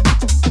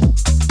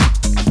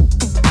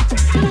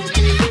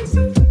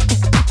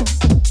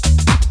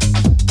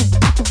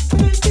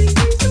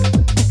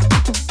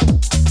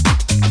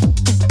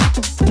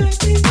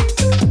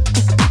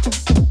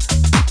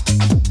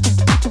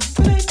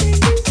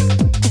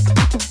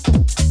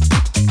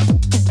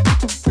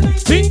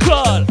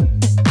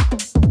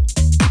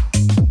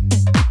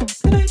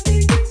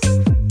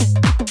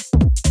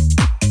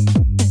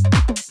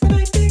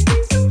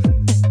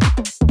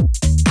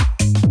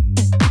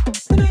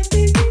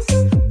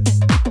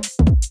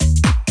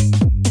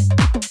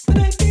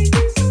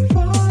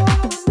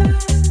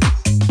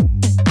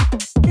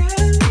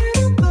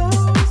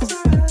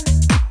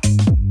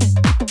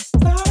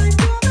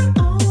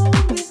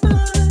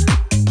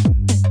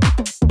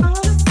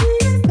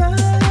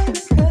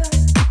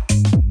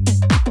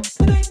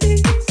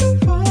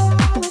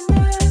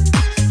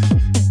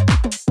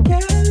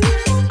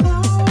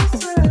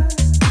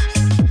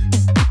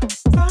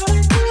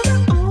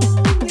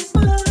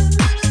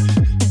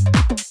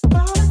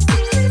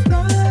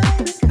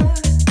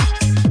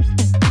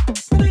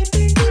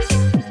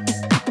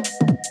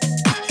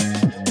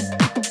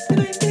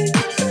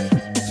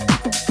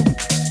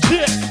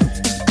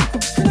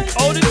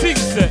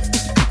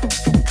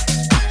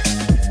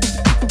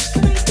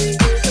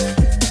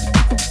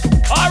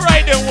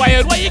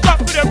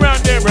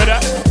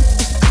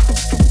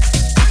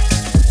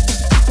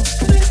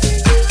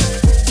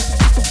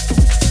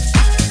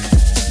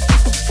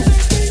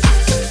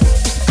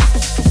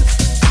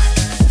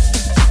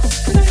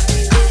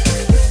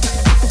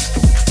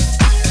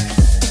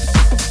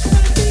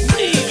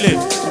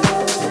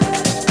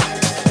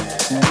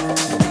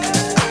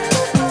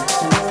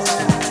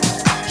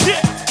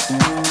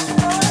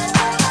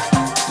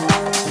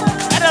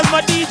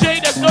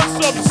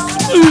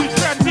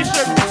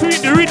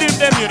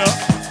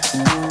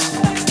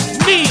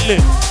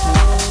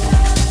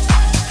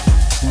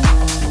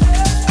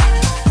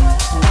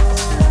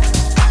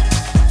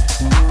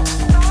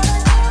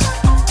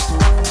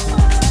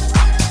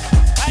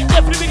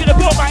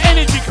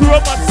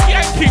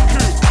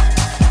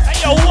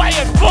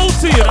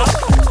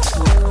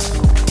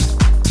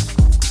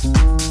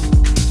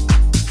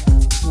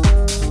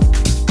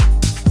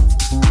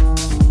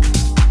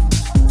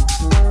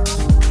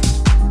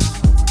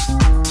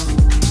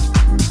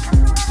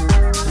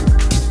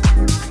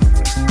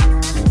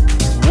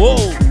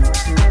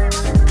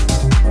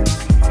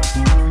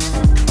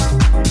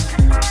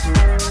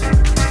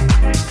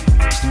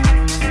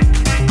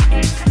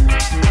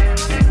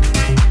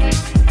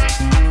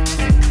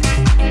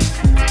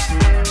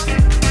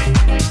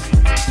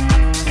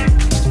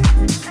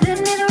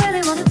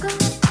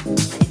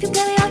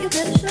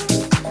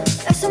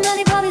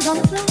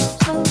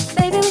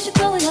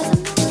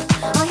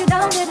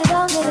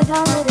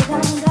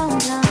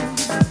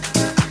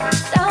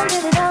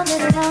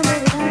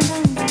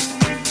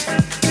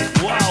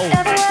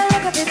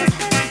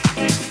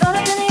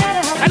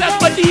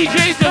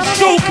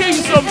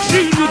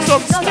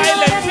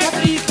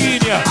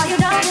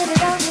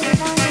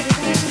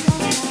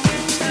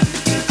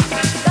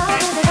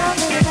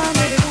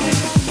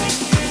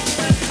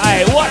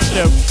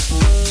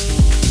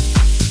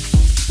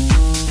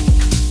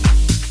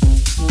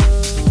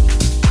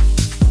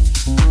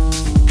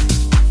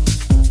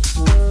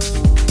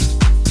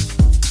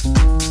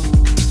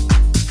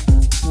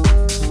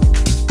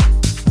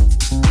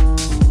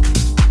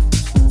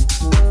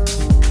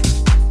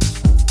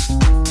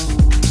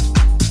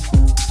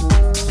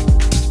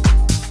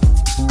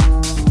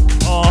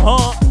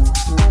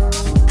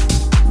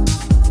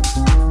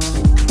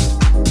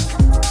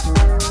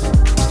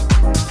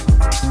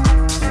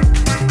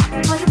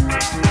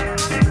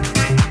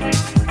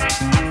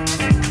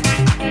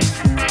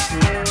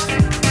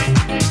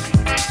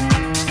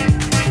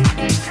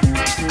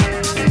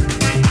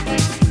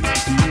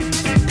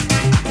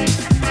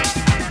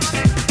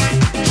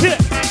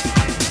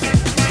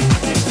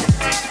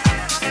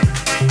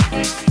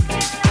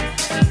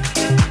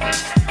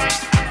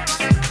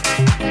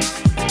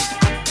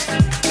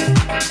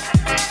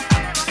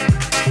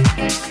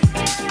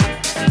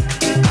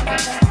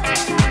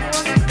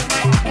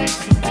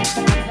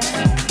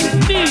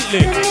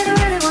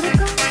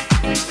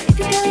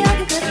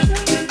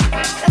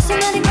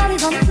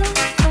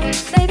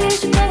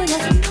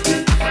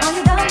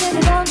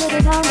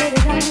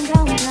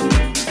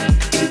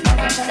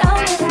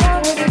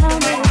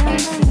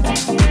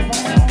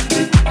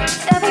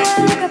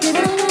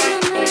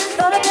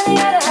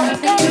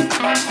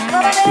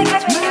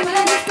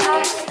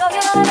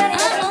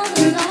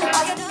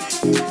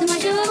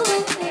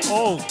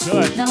 Oh,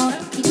 God.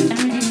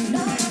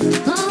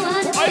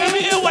 I let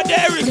me hear what the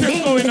Eric is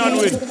going on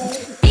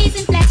with.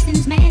 These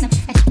blessings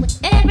manifest with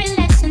every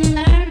lesson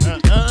learned.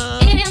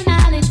 If your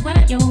knowledge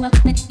were your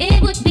wealth, then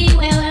it would be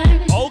well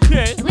earned.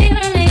 Okay. If we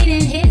were made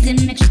in His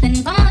image,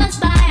 then call us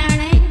by our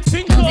name.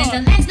 Think Those on.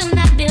 intellects do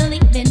not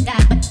believe in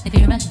God, but they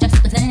fear us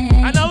just the same.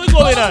 And how we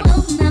going on?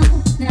 Oh, no.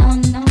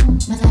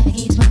 My life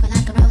keeps moving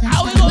like a rolling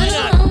How we stone. going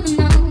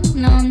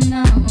on?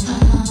 No.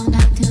 Oh,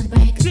 back to the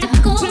break of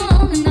dawn.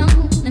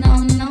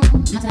 Oh, no.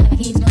 My life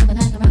keeps moving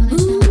like a rolling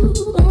stone.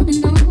 Oh,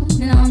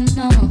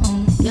 no.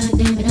 God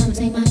damn it, don't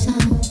take my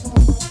time.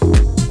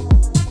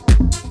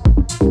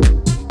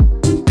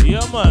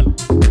 Yeah, man.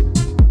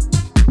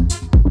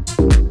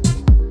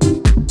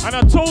 And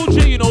I told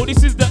you,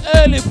 this is the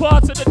early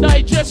part of the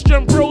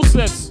digestion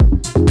process.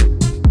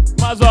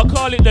 Might as well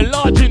call it the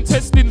large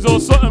intestines or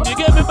something. You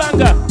get me,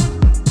 banger?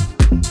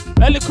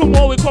 A little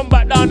more, we come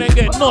back down and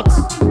get nuts.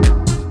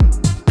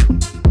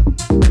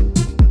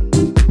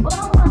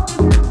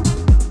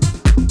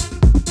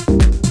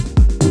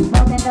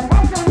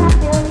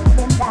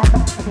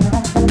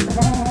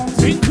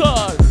 Think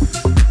hard.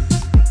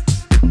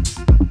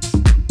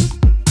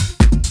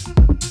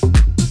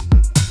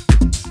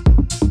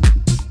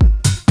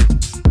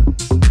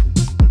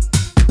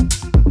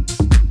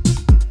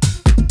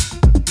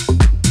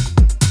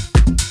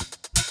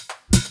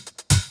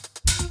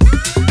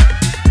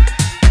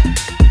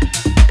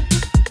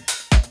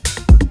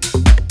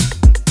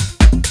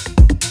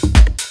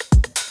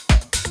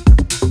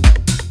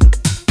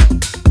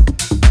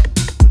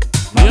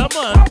 Yeah,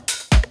 man.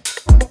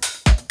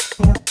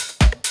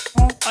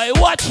 I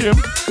watch him.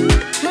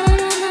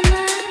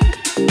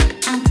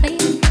 I'm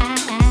feeling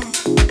high.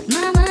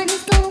 My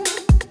money's gone.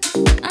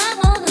 I'm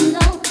all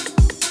alone.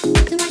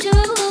 Too much of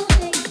the world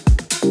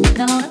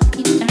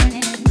keeps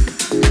turning.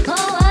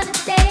 Oh, what a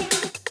day.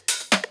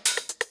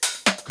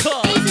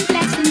 God. These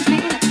lessons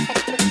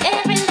manifest with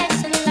every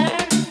lesson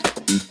learned.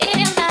 If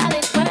your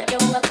knowledge were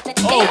your wealth, then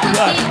it Oh, would be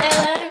God.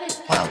 well earned.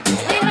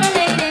 We were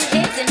made in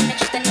His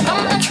image, then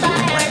call us by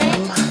our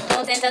name.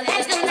 Those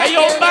intellects do not Hey,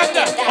 yo, believe in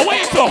banger. God, I want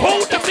you to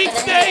hold the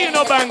mix there,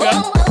 banger.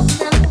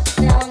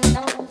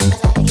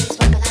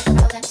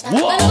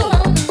 Whoa.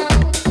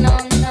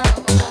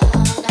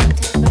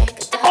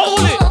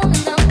 Hold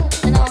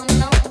it.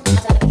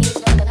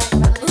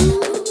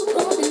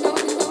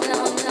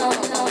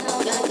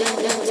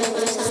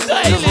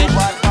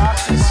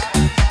 Stylish.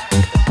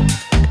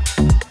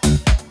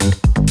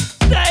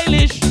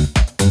 Stylish.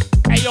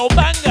 Hey, yo,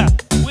 banger.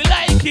 We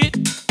like it.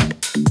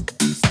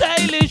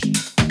 Stylish.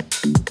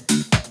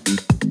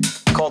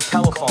 Called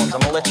telephones. I'm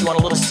gonna let you on a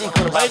little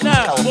secret about Right these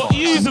now, telephones. what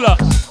use lot?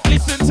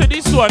 Listen to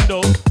this one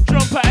though.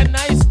 Jump at a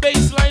nice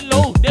baseline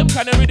low. Them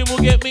kind of rhythm will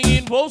get me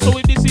involved. So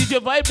if this is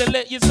your vibe, then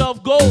let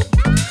yourself go.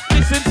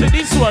 Listen to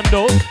this one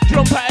though.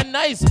 Jump at a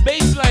nice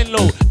baseline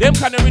low. Them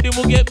kind of rhythm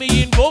will get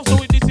me involved.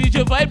 So if this is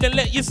your vibe, then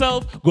let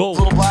yourself go.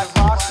 Little black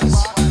boxes.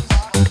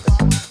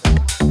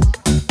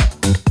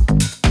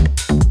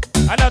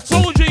 And I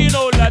told you,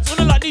 lads,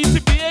 you like need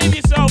to behave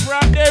yourself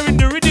right there in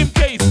the rhythm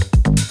case.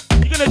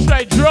 You're gonna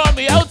try draw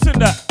me out in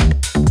that.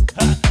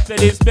 Say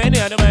this Benny,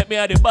 and they might be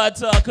at the bad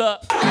talker.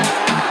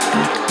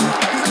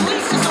 At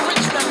least as a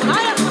rich man,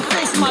 I have to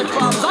face my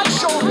problems. I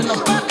show up in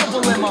the back of a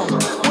limo,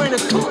 wearing a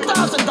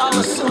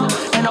 $2,000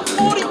 suit and a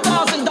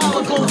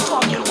 $40,000 gold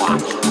target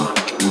watch.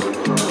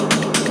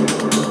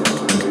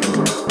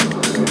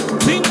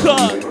 Think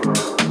hard.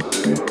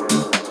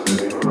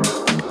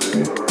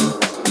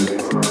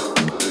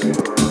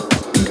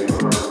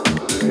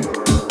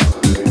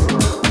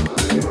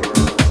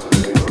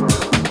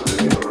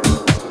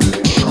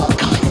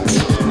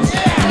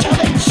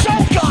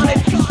 Choke on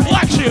it.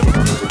 Watch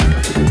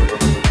him.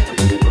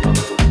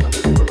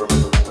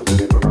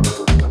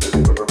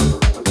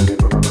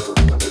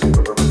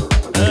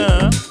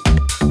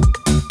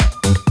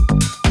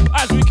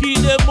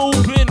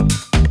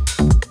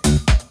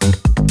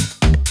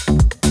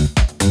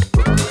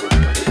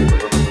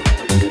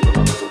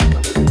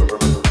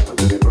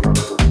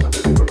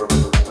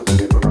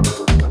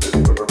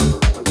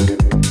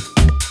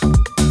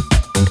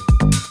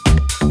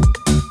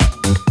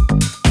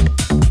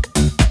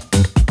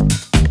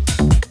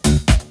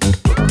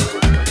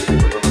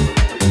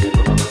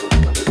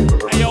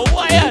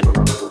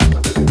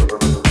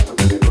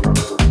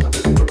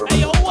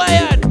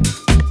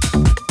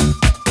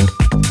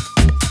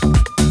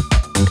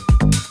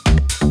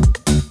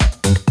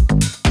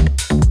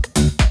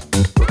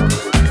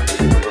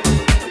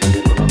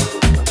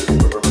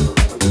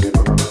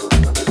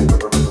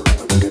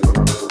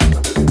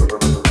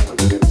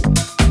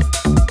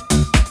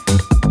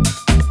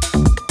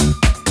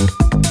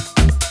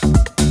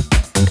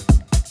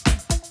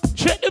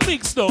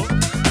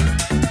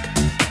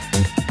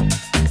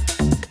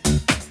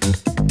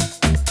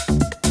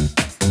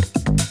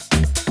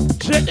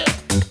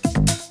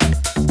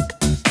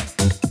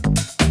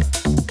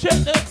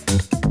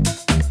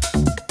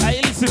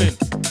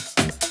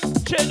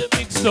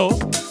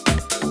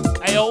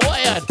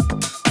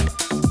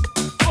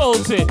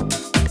 it.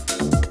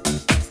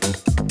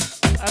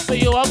 I say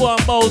you are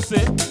going bounce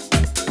it.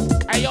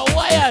 Are you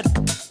wired?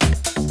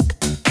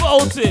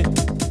 Bounce it.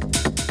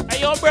 Are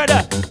you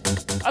brother?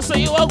 I say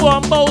you are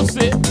going bounce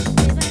it.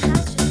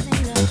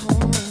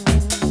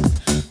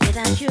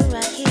 Without you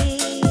right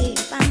here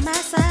by my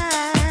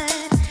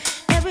side,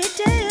 every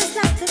day is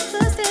like the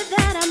first day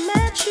that I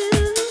met you.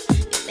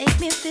 You make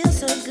me feel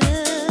so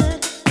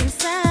good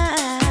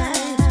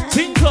inside.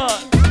 Tinker.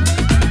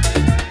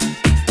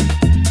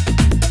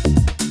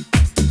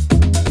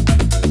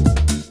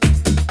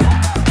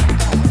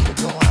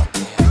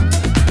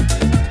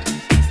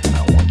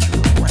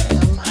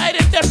 I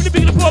did definitely be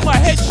gonna put my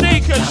head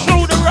shakers,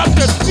 shoulder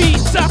rockers,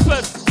 feet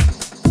tappers.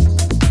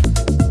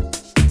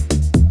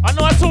 I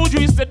know I told you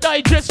it's the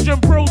digestion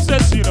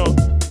process, you know.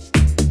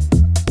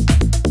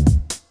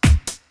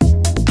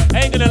 I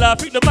ain't gonna lie, I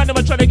think the man them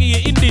are trying to get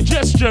you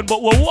indigestion,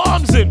 but we're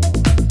warmsing.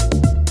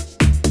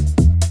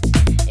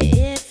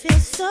 It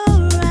feels so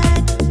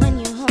right when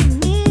you hold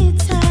me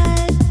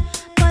tight,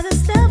 but the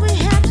stuff we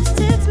have just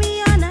takes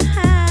me on a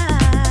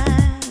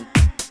high.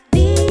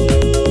 These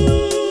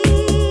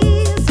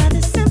are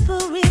the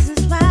simple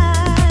reasons why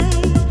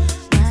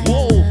I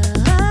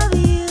love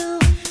you.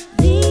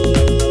 These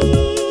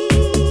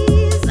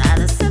are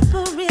the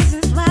simple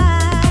reasons why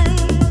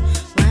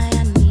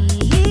I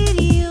need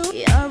you.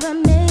 You're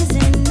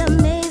amazing,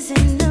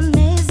 amazing,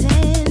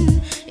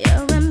 amazing.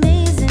 You're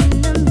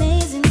amazing,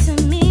 amazing to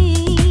me.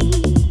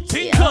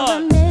 You're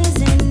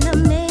amazing,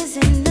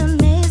 amazing,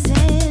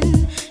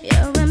 amazing.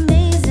 You're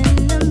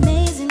amazing,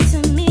 amazing to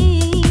me.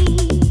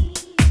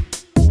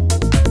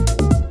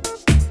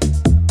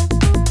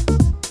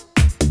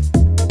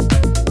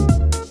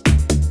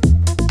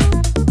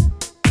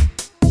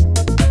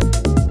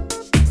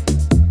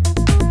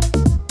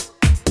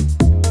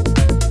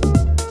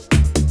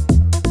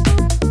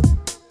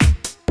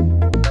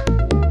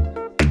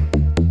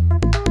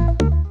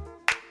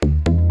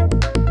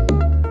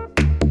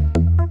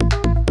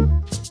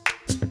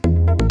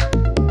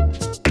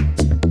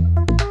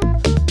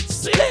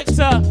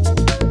 Selector.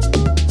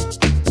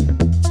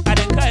 I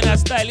didn't kind of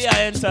style I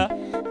enter.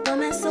 But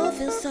my soul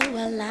feels so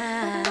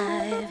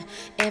alive.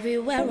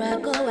 Everywhere I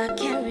go, I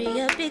carry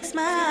a big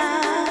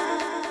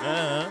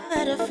smile.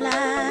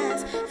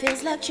 Butterflies,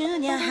 feels like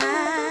junior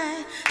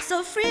high.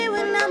 So free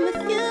when I'm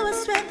with you, I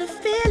swear the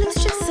feeling's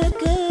just so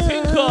good.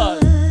 Tinker.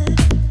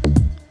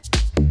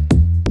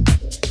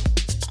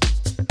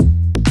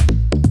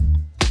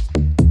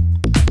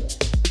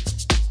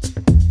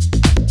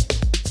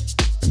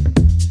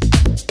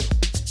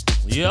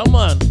 Yeah,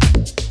 man.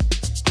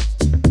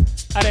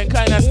 I didn't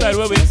kind of style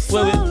where we.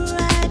 So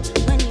right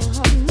when you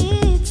hold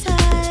me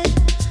tight,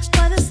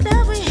 but the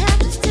stuff we have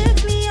just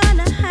takes me on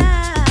a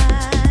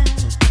high.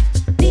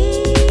 These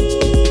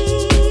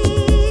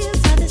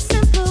are the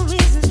simple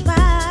reasons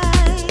why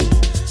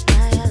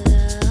I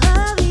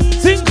love you.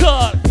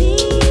 Tinker. These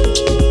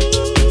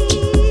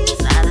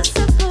are the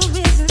simple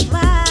reasons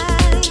why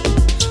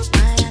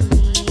I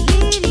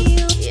need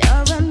you.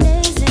 You're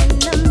amazing,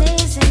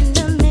 amazing,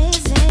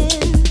 amazing.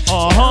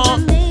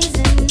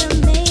 Amazing,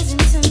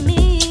 amazing to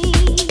me.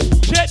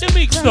 Check the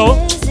mix though.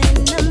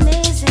 Amazing,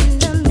 amazing,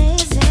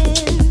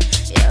 amazing.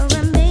 You're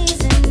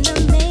amazing,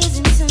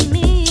 amazing to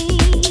me.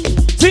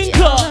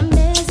 Tinker.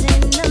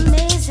 Amazing,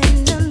 amazing,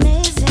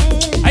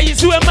 amazing. I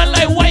used to wear man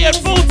like wired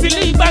 40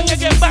 lead bang and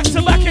get back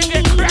to back and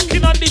get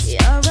cracking on this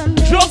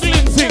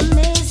juggling thing.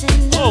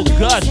 Oh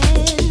gosh.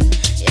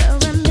 You're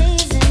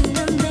amazing,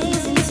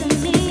 amazing to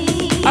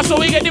me. That's how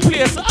we get the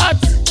place hot.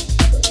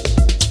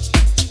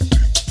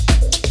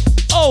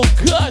 Oh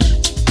gosh.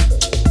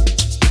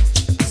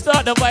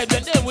 Start the vibe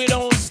and then we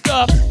don't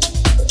stop.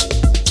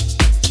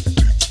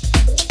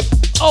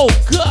 Oh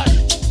gosh.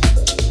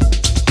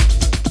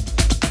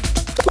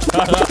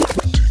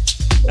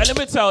 And let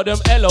me tell them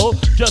hello,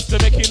 just to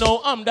make you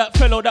know I'm that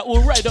fellow that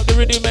will ride up the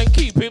rhythm and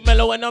keep it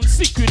mellow. And I'm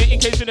sick with it in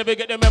case you never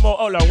get the memo.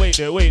 Hold on, wait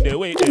there.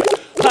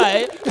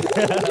 Hi.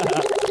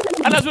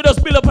 And as we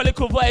just build up a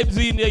little vibes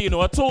in there, you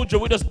know, I told you,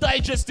 we're just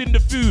digesting the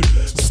food,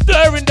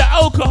 stirring the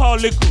alcohol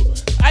liquor.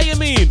 How you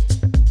mean?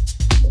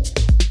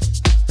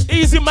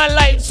 Easy man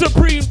like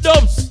Supreme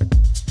Dubs.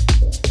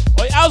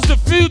 Oh, how's the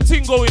food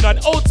thing going on?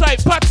 Old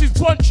type patties,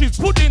 punches,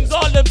 puddings,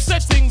 all them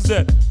settings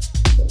there.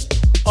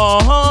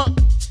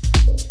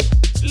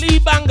 Lee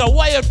Banger,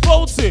 wired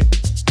 40.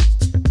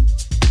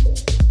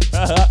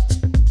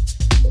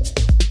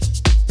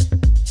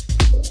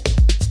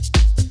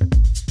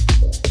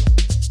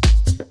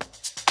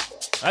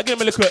 I give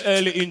me a little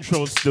early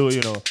intro still,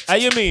 you know. How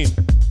you mean?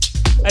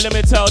 And let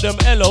me tell them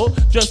hello,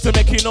 just to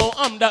make you know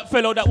I'm that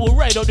fellow that will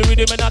ride out the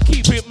rhythm and I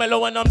keep it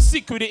mellow and I'm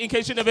sick with it in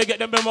case you never get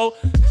the memo.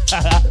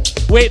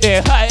 Wait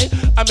there, hi.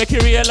 I make you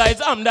realize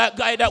I'm that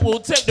guy that will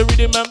take the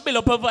rhythm and build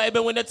up a vibe,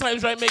 and when the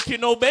time's right, make you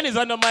know Benny's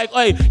on the mic.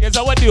 Oi, yes,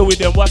 I will deal with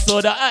them. What's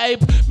all the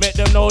hype? Make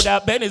them know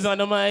that Benny's on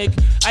the mic.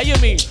 How you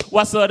mean?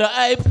 What's all the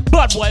hype?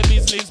 Bad boy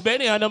business,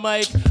 Benny on the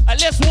mic.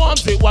 And let's warm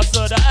it. What's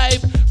all the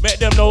hype? Make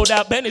them know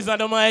that Benny's on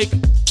the mic.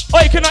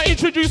 Oi, can I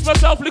introduce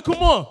myself a little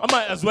more? I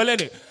might as well,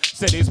 innit?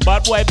 Said it's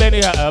bad boy Benny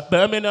at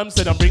Birmingham.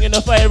 Said I'm bringing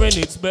the fire in,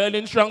 it's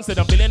burning strong. Said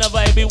I'm building a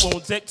vibe, it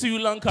won't take too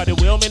long. Cause the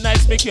way me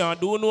nice, me can't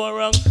do no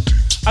wrong.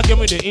 I give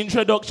me the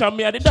introduction,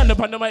 me I did done up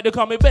on the mic, they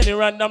call me Benny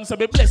Random. So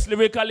me blessed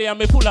lyrically and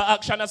me full of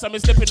action. As I me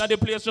stepping at the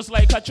place just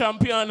like a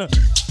champion.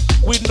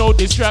 With no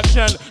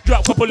distraction,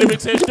 drop couple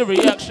lyrics, edge the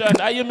reaction.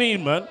 How you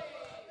mean, man?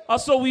 I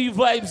saw we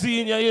vibes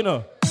in ya, you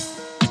know.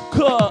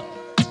 Cause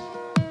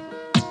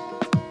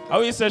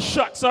how we say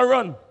shots are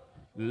run.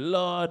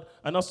 Lord,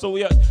 and also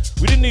we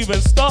didn't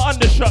even start on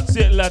the shots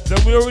yet, lads,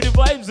 and we already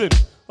vibes in.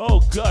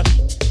 Oh gosh,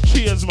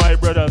 cheers, my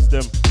brothers,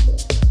 them.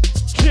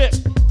 Check.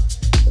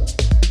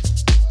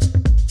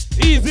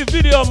 Easy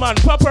video, man.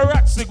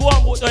 Paparazzi, go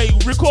on,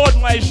 record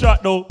my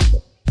shot though.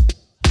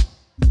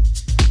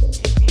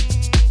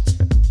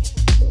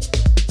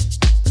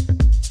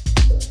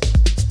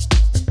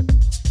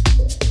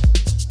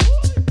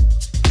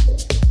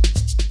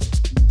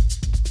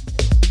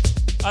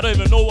 I don't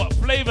even know what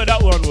flavor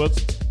that one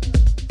was.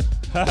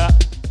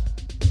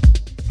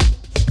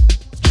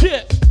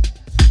 Shit.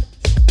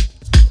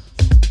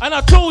 And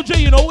I told you,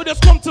 you know, we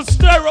just come to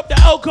stir up the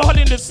alcohol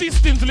in the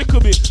systems a little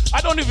bit.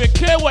 I don't even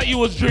care what you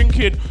was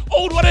drinking.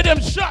 Hold one of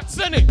them shots,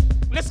 innit?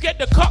 Let's get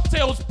the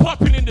cocktails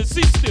popping in the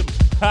system.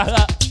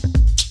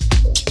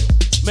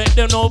 Make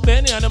them know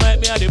Benny and they make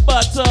me a the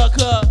bad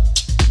talker.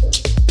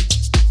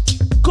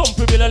 Come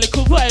for me a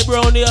little vibe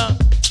round here.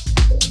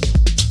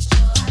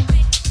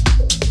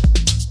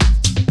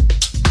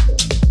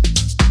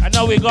 And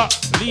now we got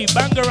Lee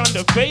Banger on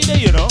the fader,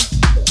 you know.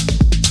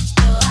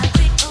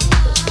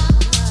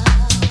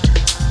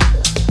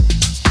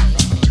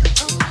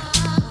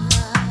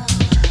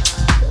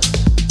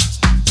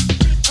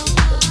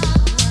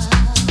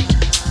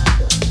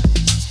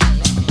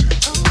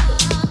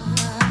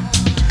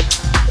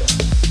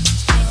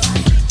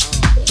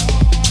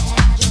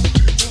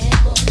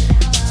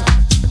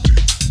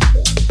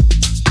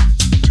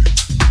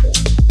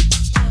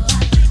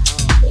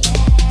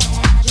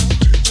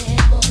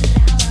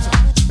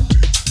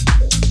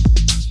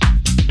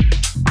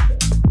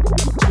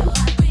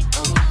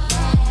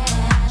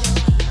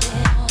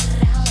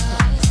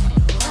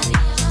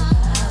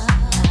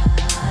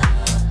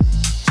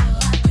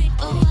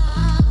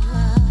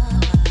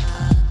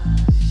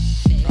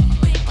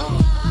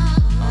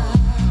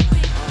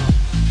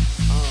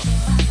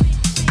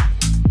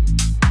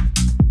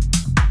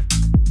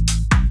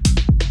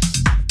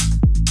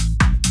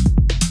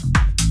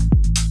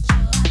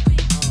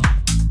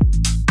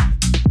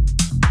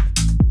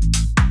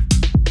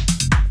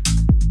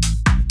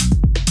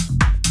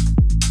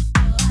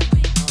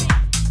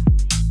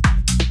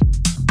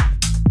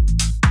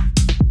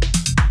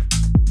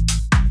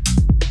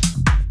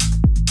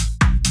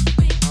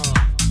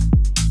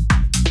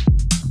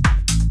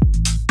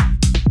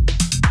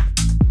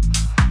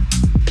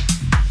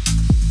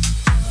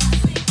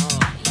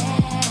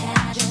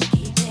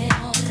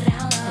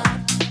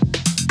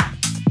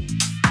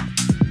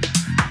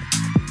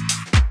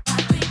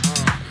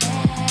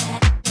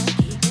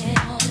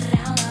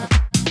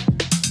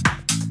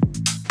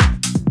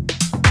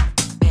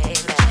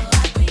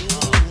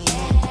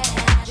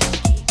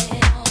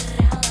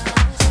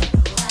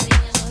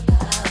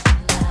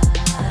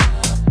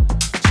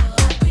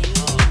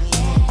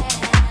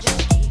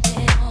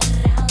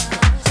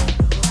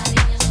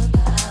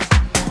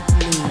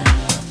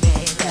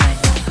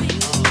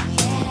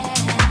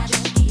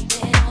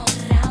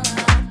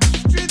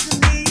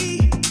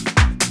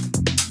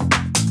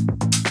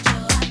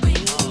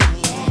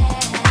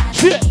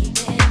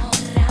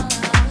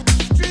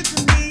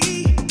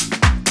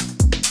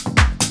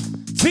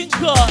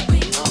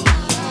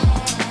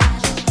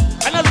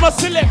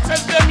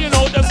 selectors them, you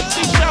know, just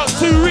dish out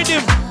to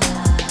rhythm.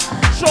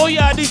 Show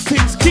ya these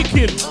things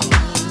kicking.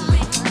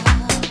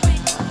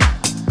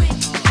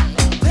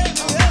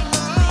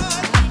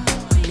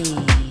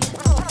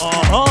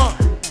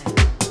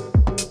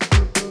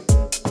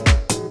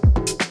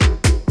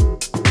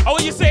 How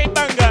are you saying,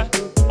 banger?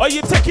 Are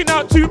you taking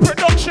out 2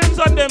 productions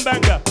on them,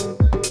 banger?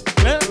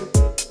 Eh?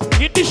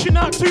 You dishing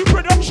out 2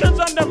 productions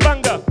on them,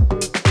 banger?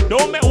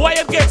 Don't make why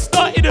you get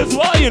started as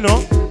well, you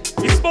know.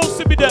 It's supposed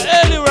to be the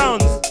early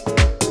rounds.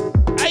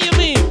 How you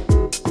mean?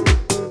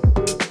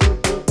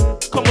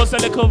 Come on, a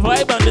little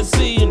vibe on the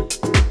scene.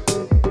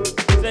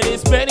 Say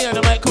it's Benny and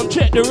I might come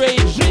check the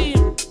regime.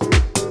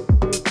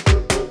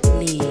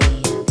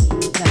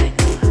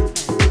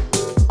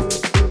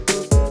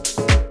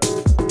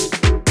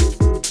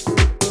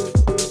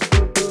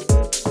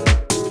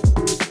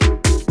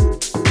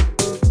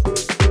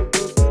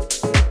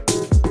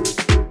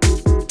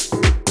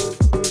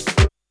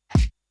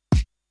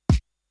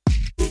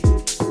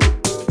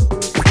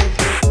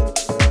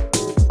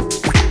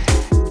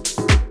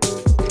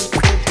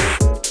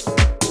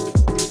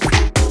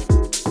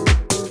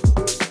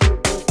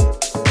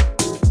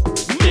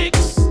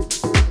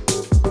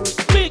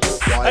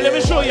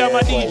 My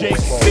DJ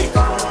sick.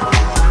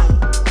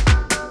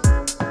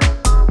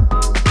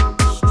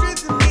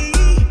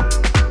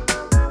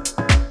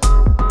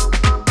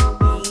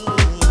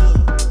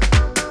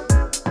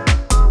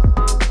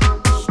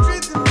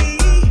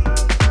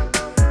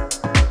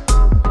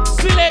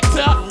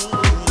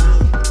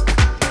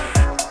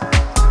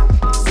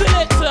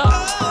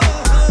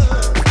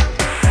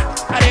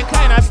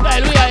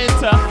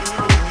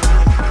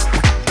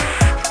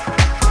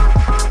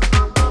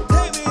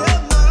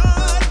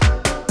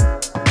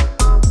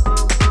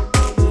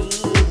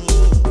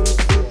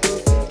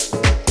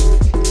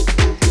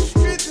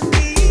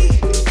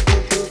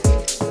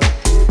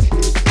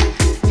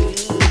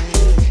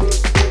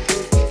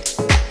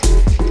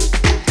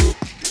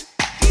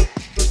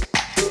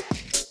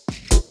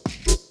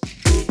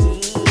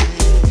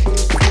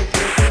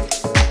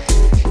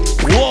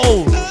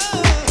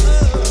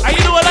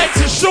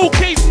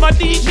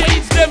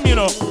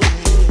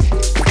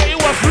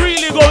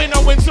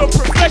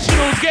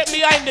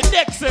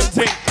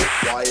 thing.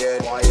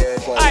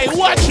 Hey,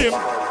 watch him.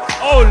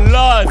 Oh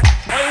Lord.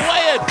 Hey,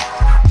 Wyatt.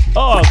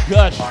 Oh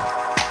gosh.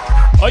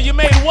 Oh, you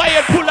made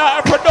Wyatt pull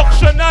out a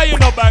production now, you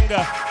know,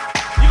 banger.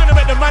 You're gonna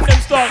make the man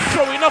them start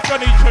showing up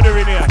on each other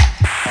in here.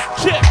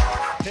 Check.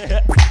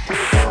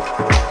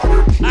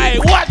 Hey,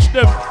 watch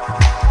them.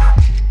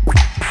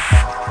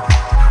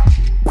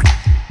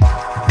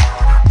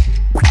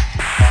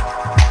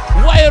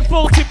 Wyatt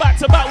 40 back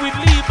to back with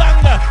Lee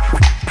Banger.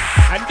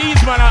 And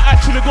these men are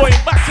actually going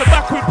back to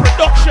back with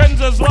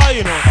productions as well,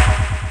 you know.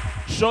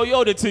 Show you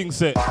how the thing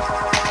set.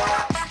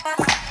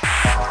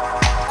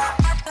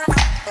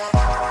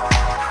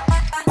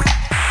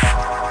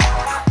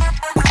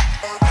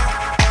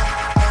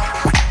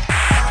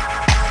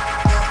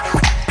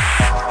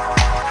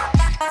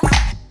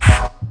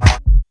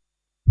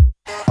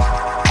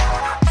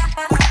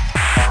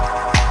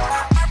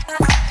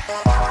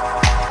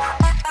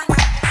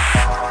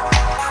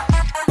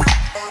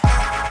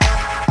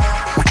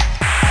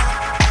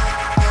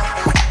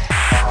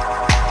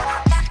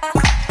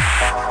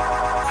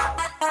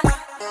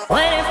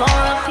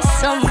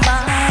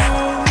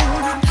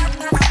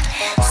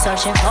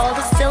 Searching for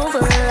the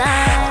silver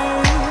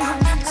line.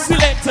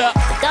 Selector.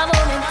 The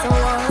government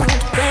won't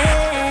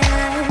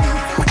win.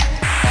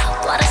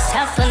 What is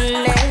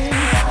happening?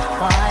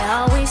 Why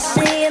are we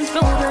seeing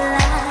through the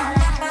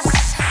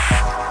lies?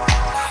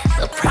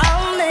 The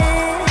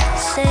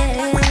promises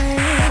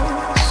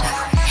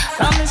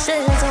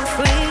of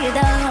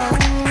freedom.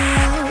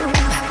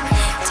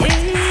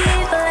 Deep in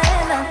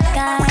the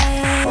sky.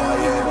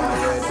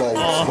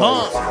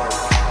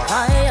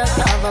 Higher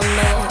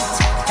government.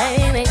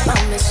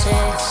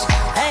 Promises,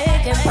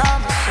 making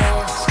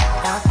promises,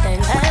 nothing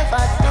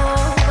ever do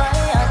by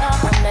your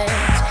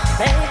government.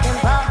 Making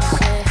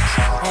promises,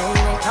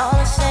 making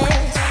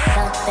promises,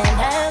 nothing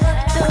ever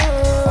do.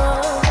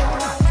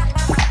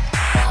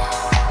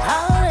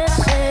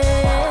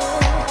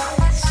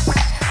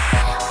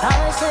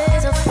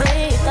 Promises of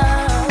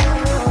freedom.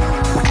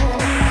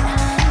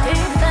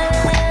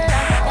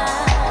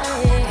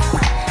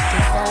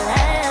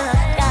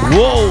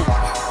 Whoa.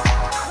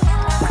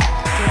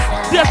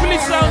 Definitely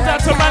sounds out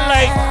to man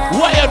like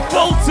Wyatt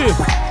 40.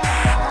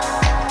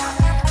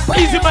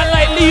 Easy man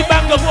like Lee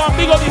Banger, go and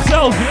big up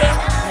yourself,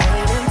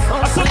 yeah?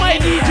 And some of my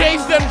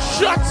DJs, them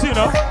shots, you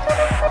know?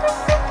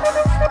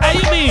 How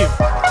you mean?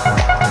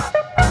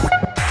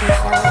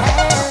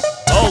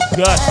 Oh,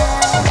 God.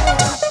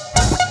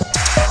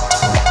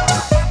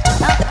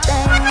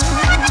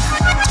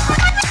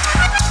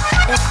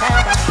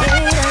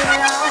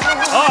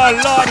 Oh,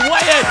 Lord,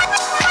 Wyatt.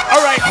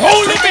 All right,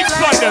 holy mix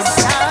on them.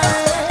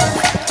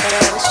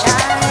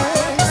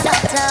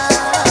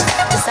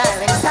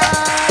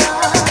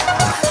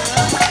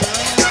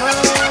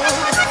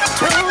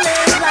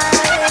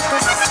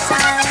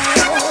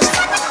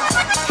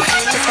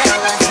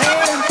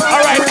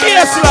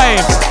 Slide.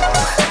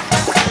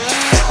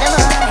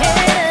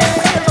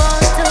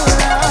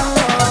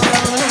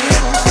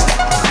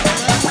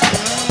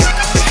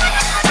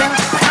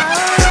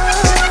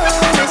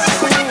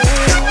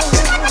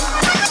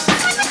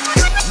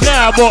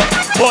 Nah, but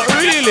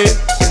really,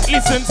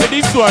 listen to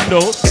this one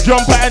though.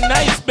 Jump at a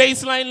nice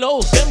baseline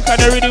low. Them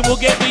kind of rhythm will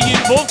get me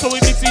involved. So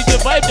if you see the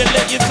vibe, then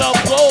let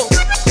yourself go.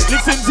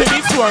 Listen to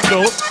this one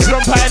though.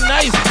 Jump at a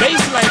nice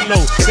baseline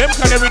low. Them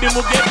kind of rhythm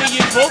will get me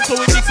involved. So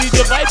if you see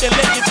the vibe, then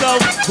let yourself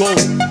go.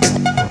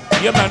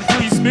 Yeah man,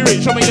 free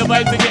spirit. Show me your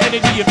vibes and your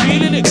energy. You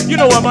feeling it? You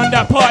know I'm on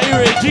that party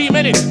regime,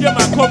 innit? Yeah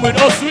man, come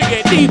with us, we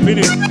get deep in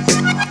it.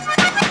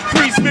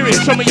 Free spirit.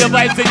 Show me your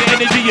vibes and your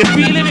energy. You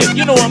feeling it?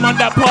 You know I'm on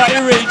that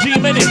party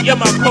regime, innit? Yeah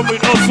man, come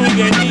with us, we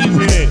get deep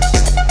in it.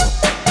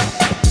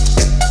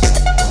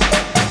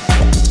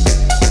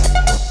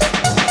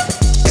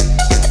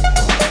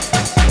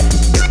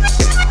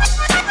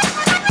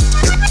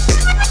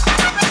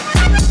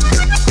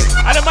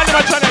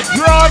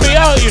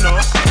 You know.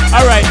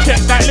 Alright, check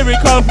that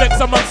lyrical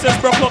flex. I'm obsessed,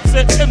 broke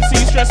upset. MC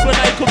stress when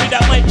I could be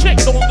that mic check.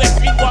 Don't vex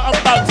me what I'm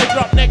about to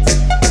drop next.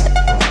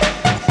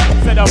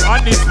 Said I'm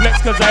on this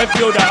flex cause I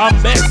feel that I'm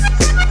best.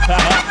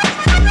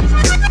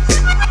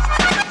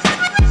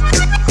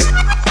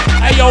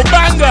 Hey yo,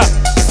 Banger.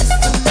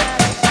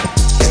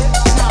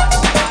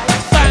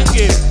 Bang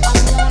it.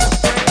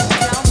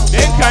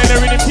 Then kinda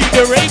really keep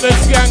the ravers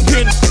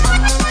skanking.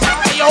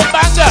 Hey yo,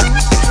 Banger.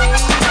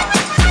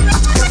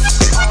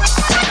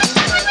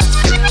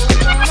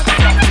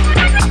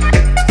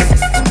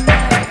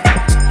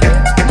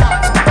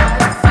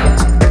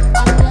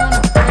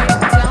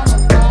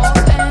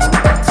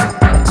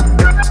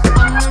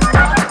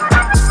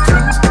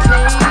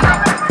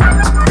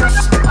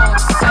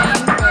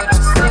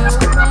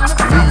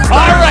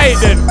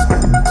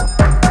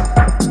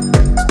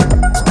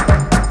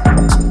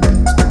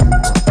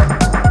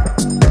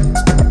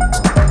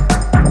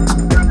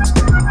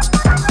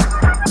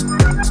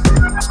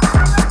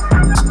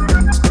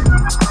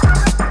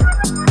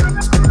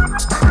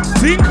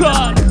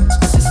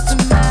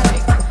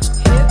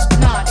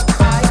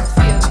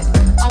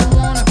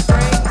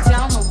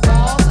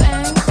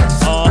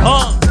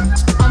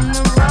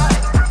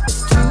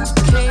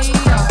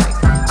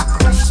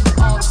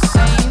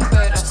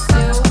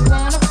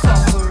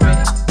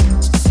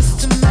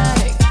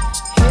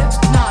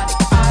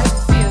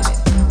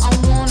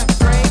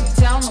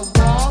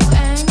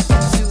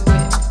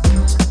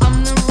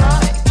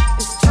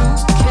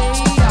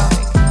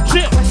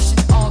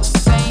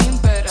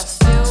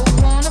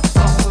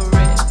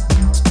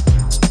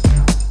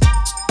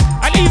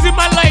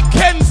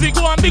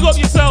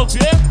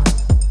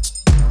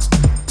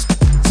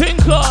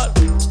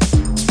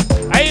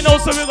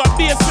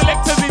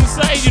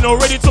 you know,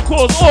 ready to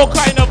cause all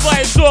kind of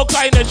vibes, all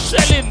kind of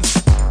shellings.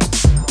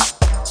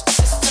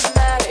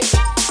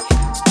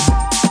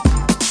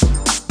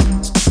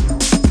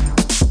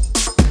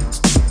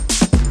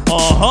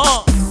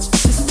 Uh-huh.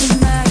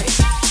 Systematic.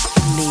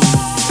 Me.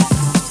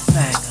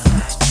 Banger.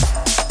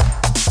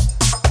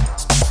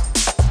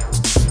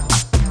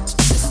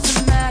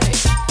 Systematic.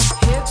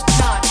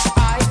 Hypnotic.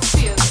 I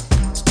feel it.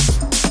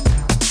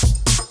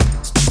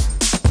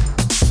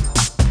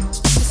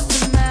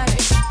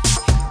 Systematic.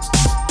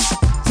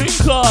 Think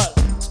hard.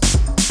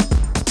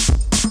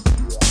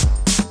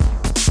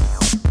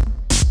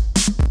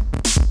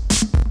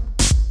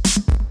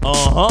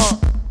 Uh-huh.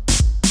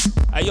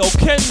 Hey, yo,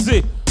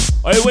 Kenzie.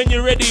 Hey, when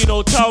you're ready, you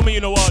know, tell me,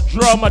 you know what,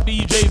 draw my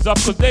DJs up,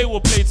 because they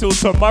will play till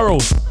tomorrow.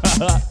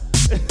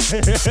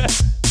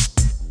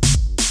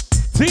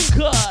 Think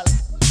hard.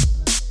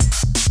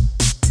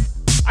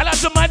 And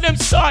as the man them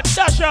start,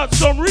 dash out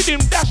some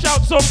rhythm, dash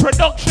out some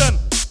production.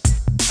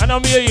 And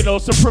I'm here, you know,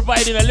 so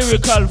providing a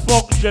lyrical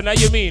function, how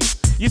you mean?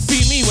 You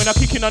see me when I'm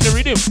kicking on the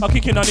rhythm, I'm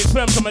kicking on it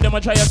firm. Some of them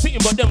are try to sing,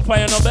 but them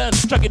fire no band.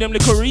 Try give them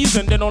little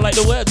reason, they don't like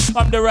the words.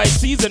 I'm the right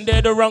season,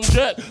 they're the wrong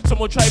jerk. Some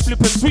will try flip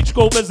and switch,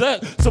 go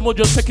berserk. Some will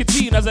just take it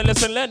in as a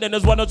lesson learned. And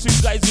there's one or two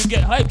guys who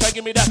get hyped, try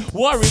give me that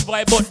worry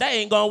vibe, but that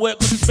ain't gonna work,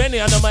 cause it's Benny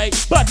on the mic,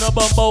 bad no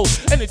bumbo.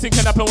 Anything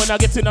can happen when I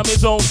get in on my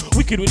zone.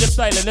 Wicked with the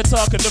style and the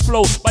talk and the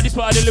flow. But this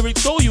part of the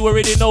lyrics, though, you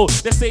already know.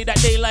 They say that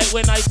they like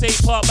when I take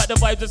part, but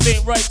the vibes just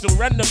ain't right, so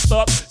random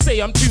stop.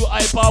 Say I'm too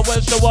hyper,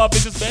 well show off,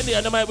 it's just Benny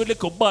on the mic with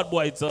little bad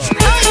boy talk.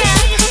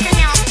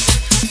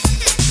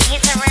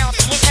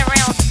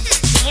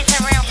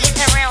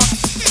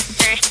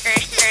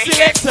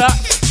 Selector.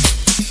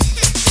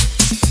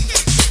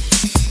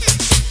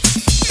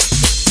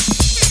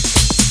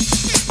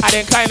 I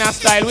didn't kind of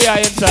style we are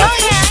into. Oh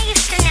yeah, I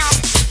used to know.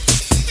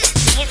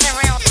 He's a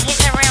real.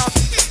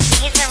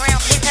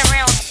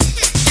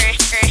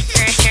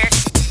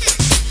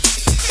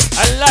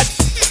 And lad,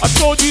 I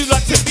told you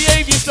like to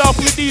behave yourself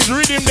with these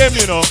rhythm them,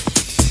 you know.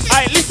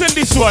 Alright, listen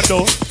this one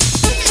though.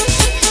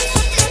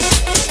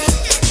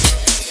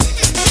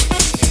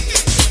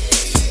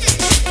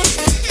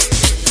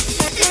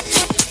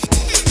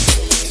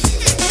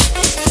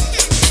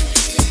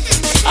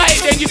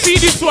 Alright, then you see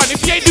this one.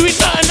 If you ain't doing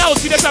nothing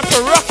else, you just have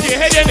to rock your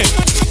head, innit?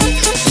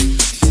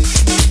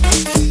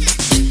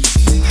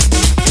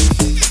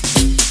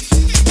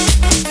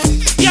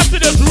 You have to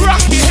just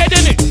rock your head,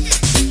 innit?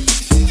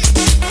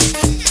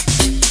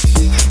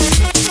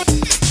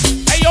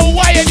 Hey yo,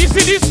 Wyatt, you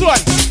see this one?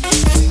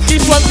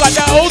 This one's got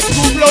that old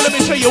school flow, let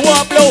me show you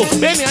what blow.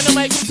 Benny and the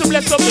mic come to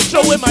bless up the show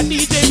when my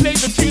DJ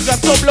plays the tunes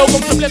that so blow. Come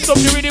to bless up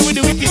the rhythm with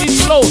the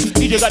wickedest flow.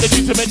 DJ got the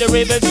juice to make the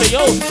ravens say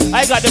yo.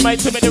 I got the mic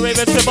to make the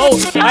ravens say bo.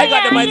 I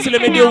got the mic to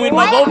let me deal with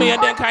my homie.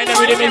 And then kind of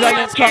rhythm is a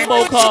next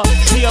combo car.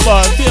 See a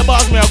bars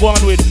me I go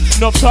on with.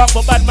 Enough talk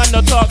but bad man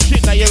no talk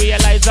shit. Now you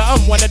realize that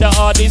I'm one of the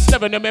artists.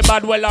 Never know me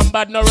bad, well I'm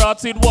bad, no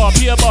rotted war.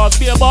 Be a bars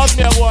me I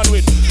go on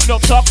with.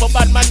 Enough talk but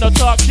bad man no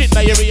talk shit.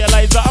 Now you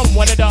realize that I'm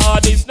one of the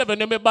artists. Never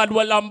know me bad,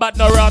 well I'm bad,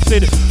 no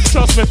rotted.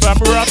 Trust me if I'm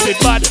rotted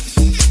bad.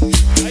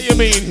 How you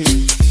mean?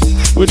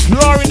 We're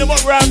drawing them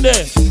up round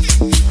there.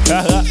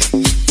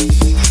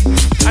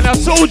 And I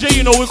told you,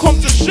 you know, we come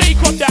to shake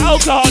up the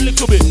alcohol a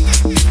little bit.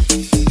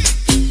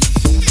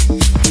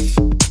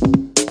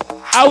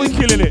 How we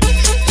killing it?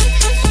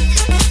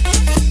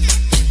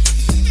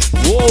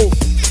 Whoa.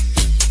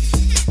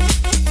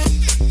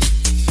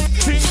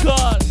 Think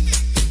hard.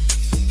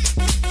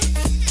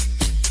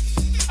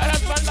 And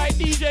that's man like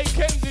DJ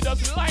Kenzie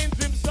just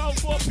lines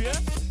himself up, yeah?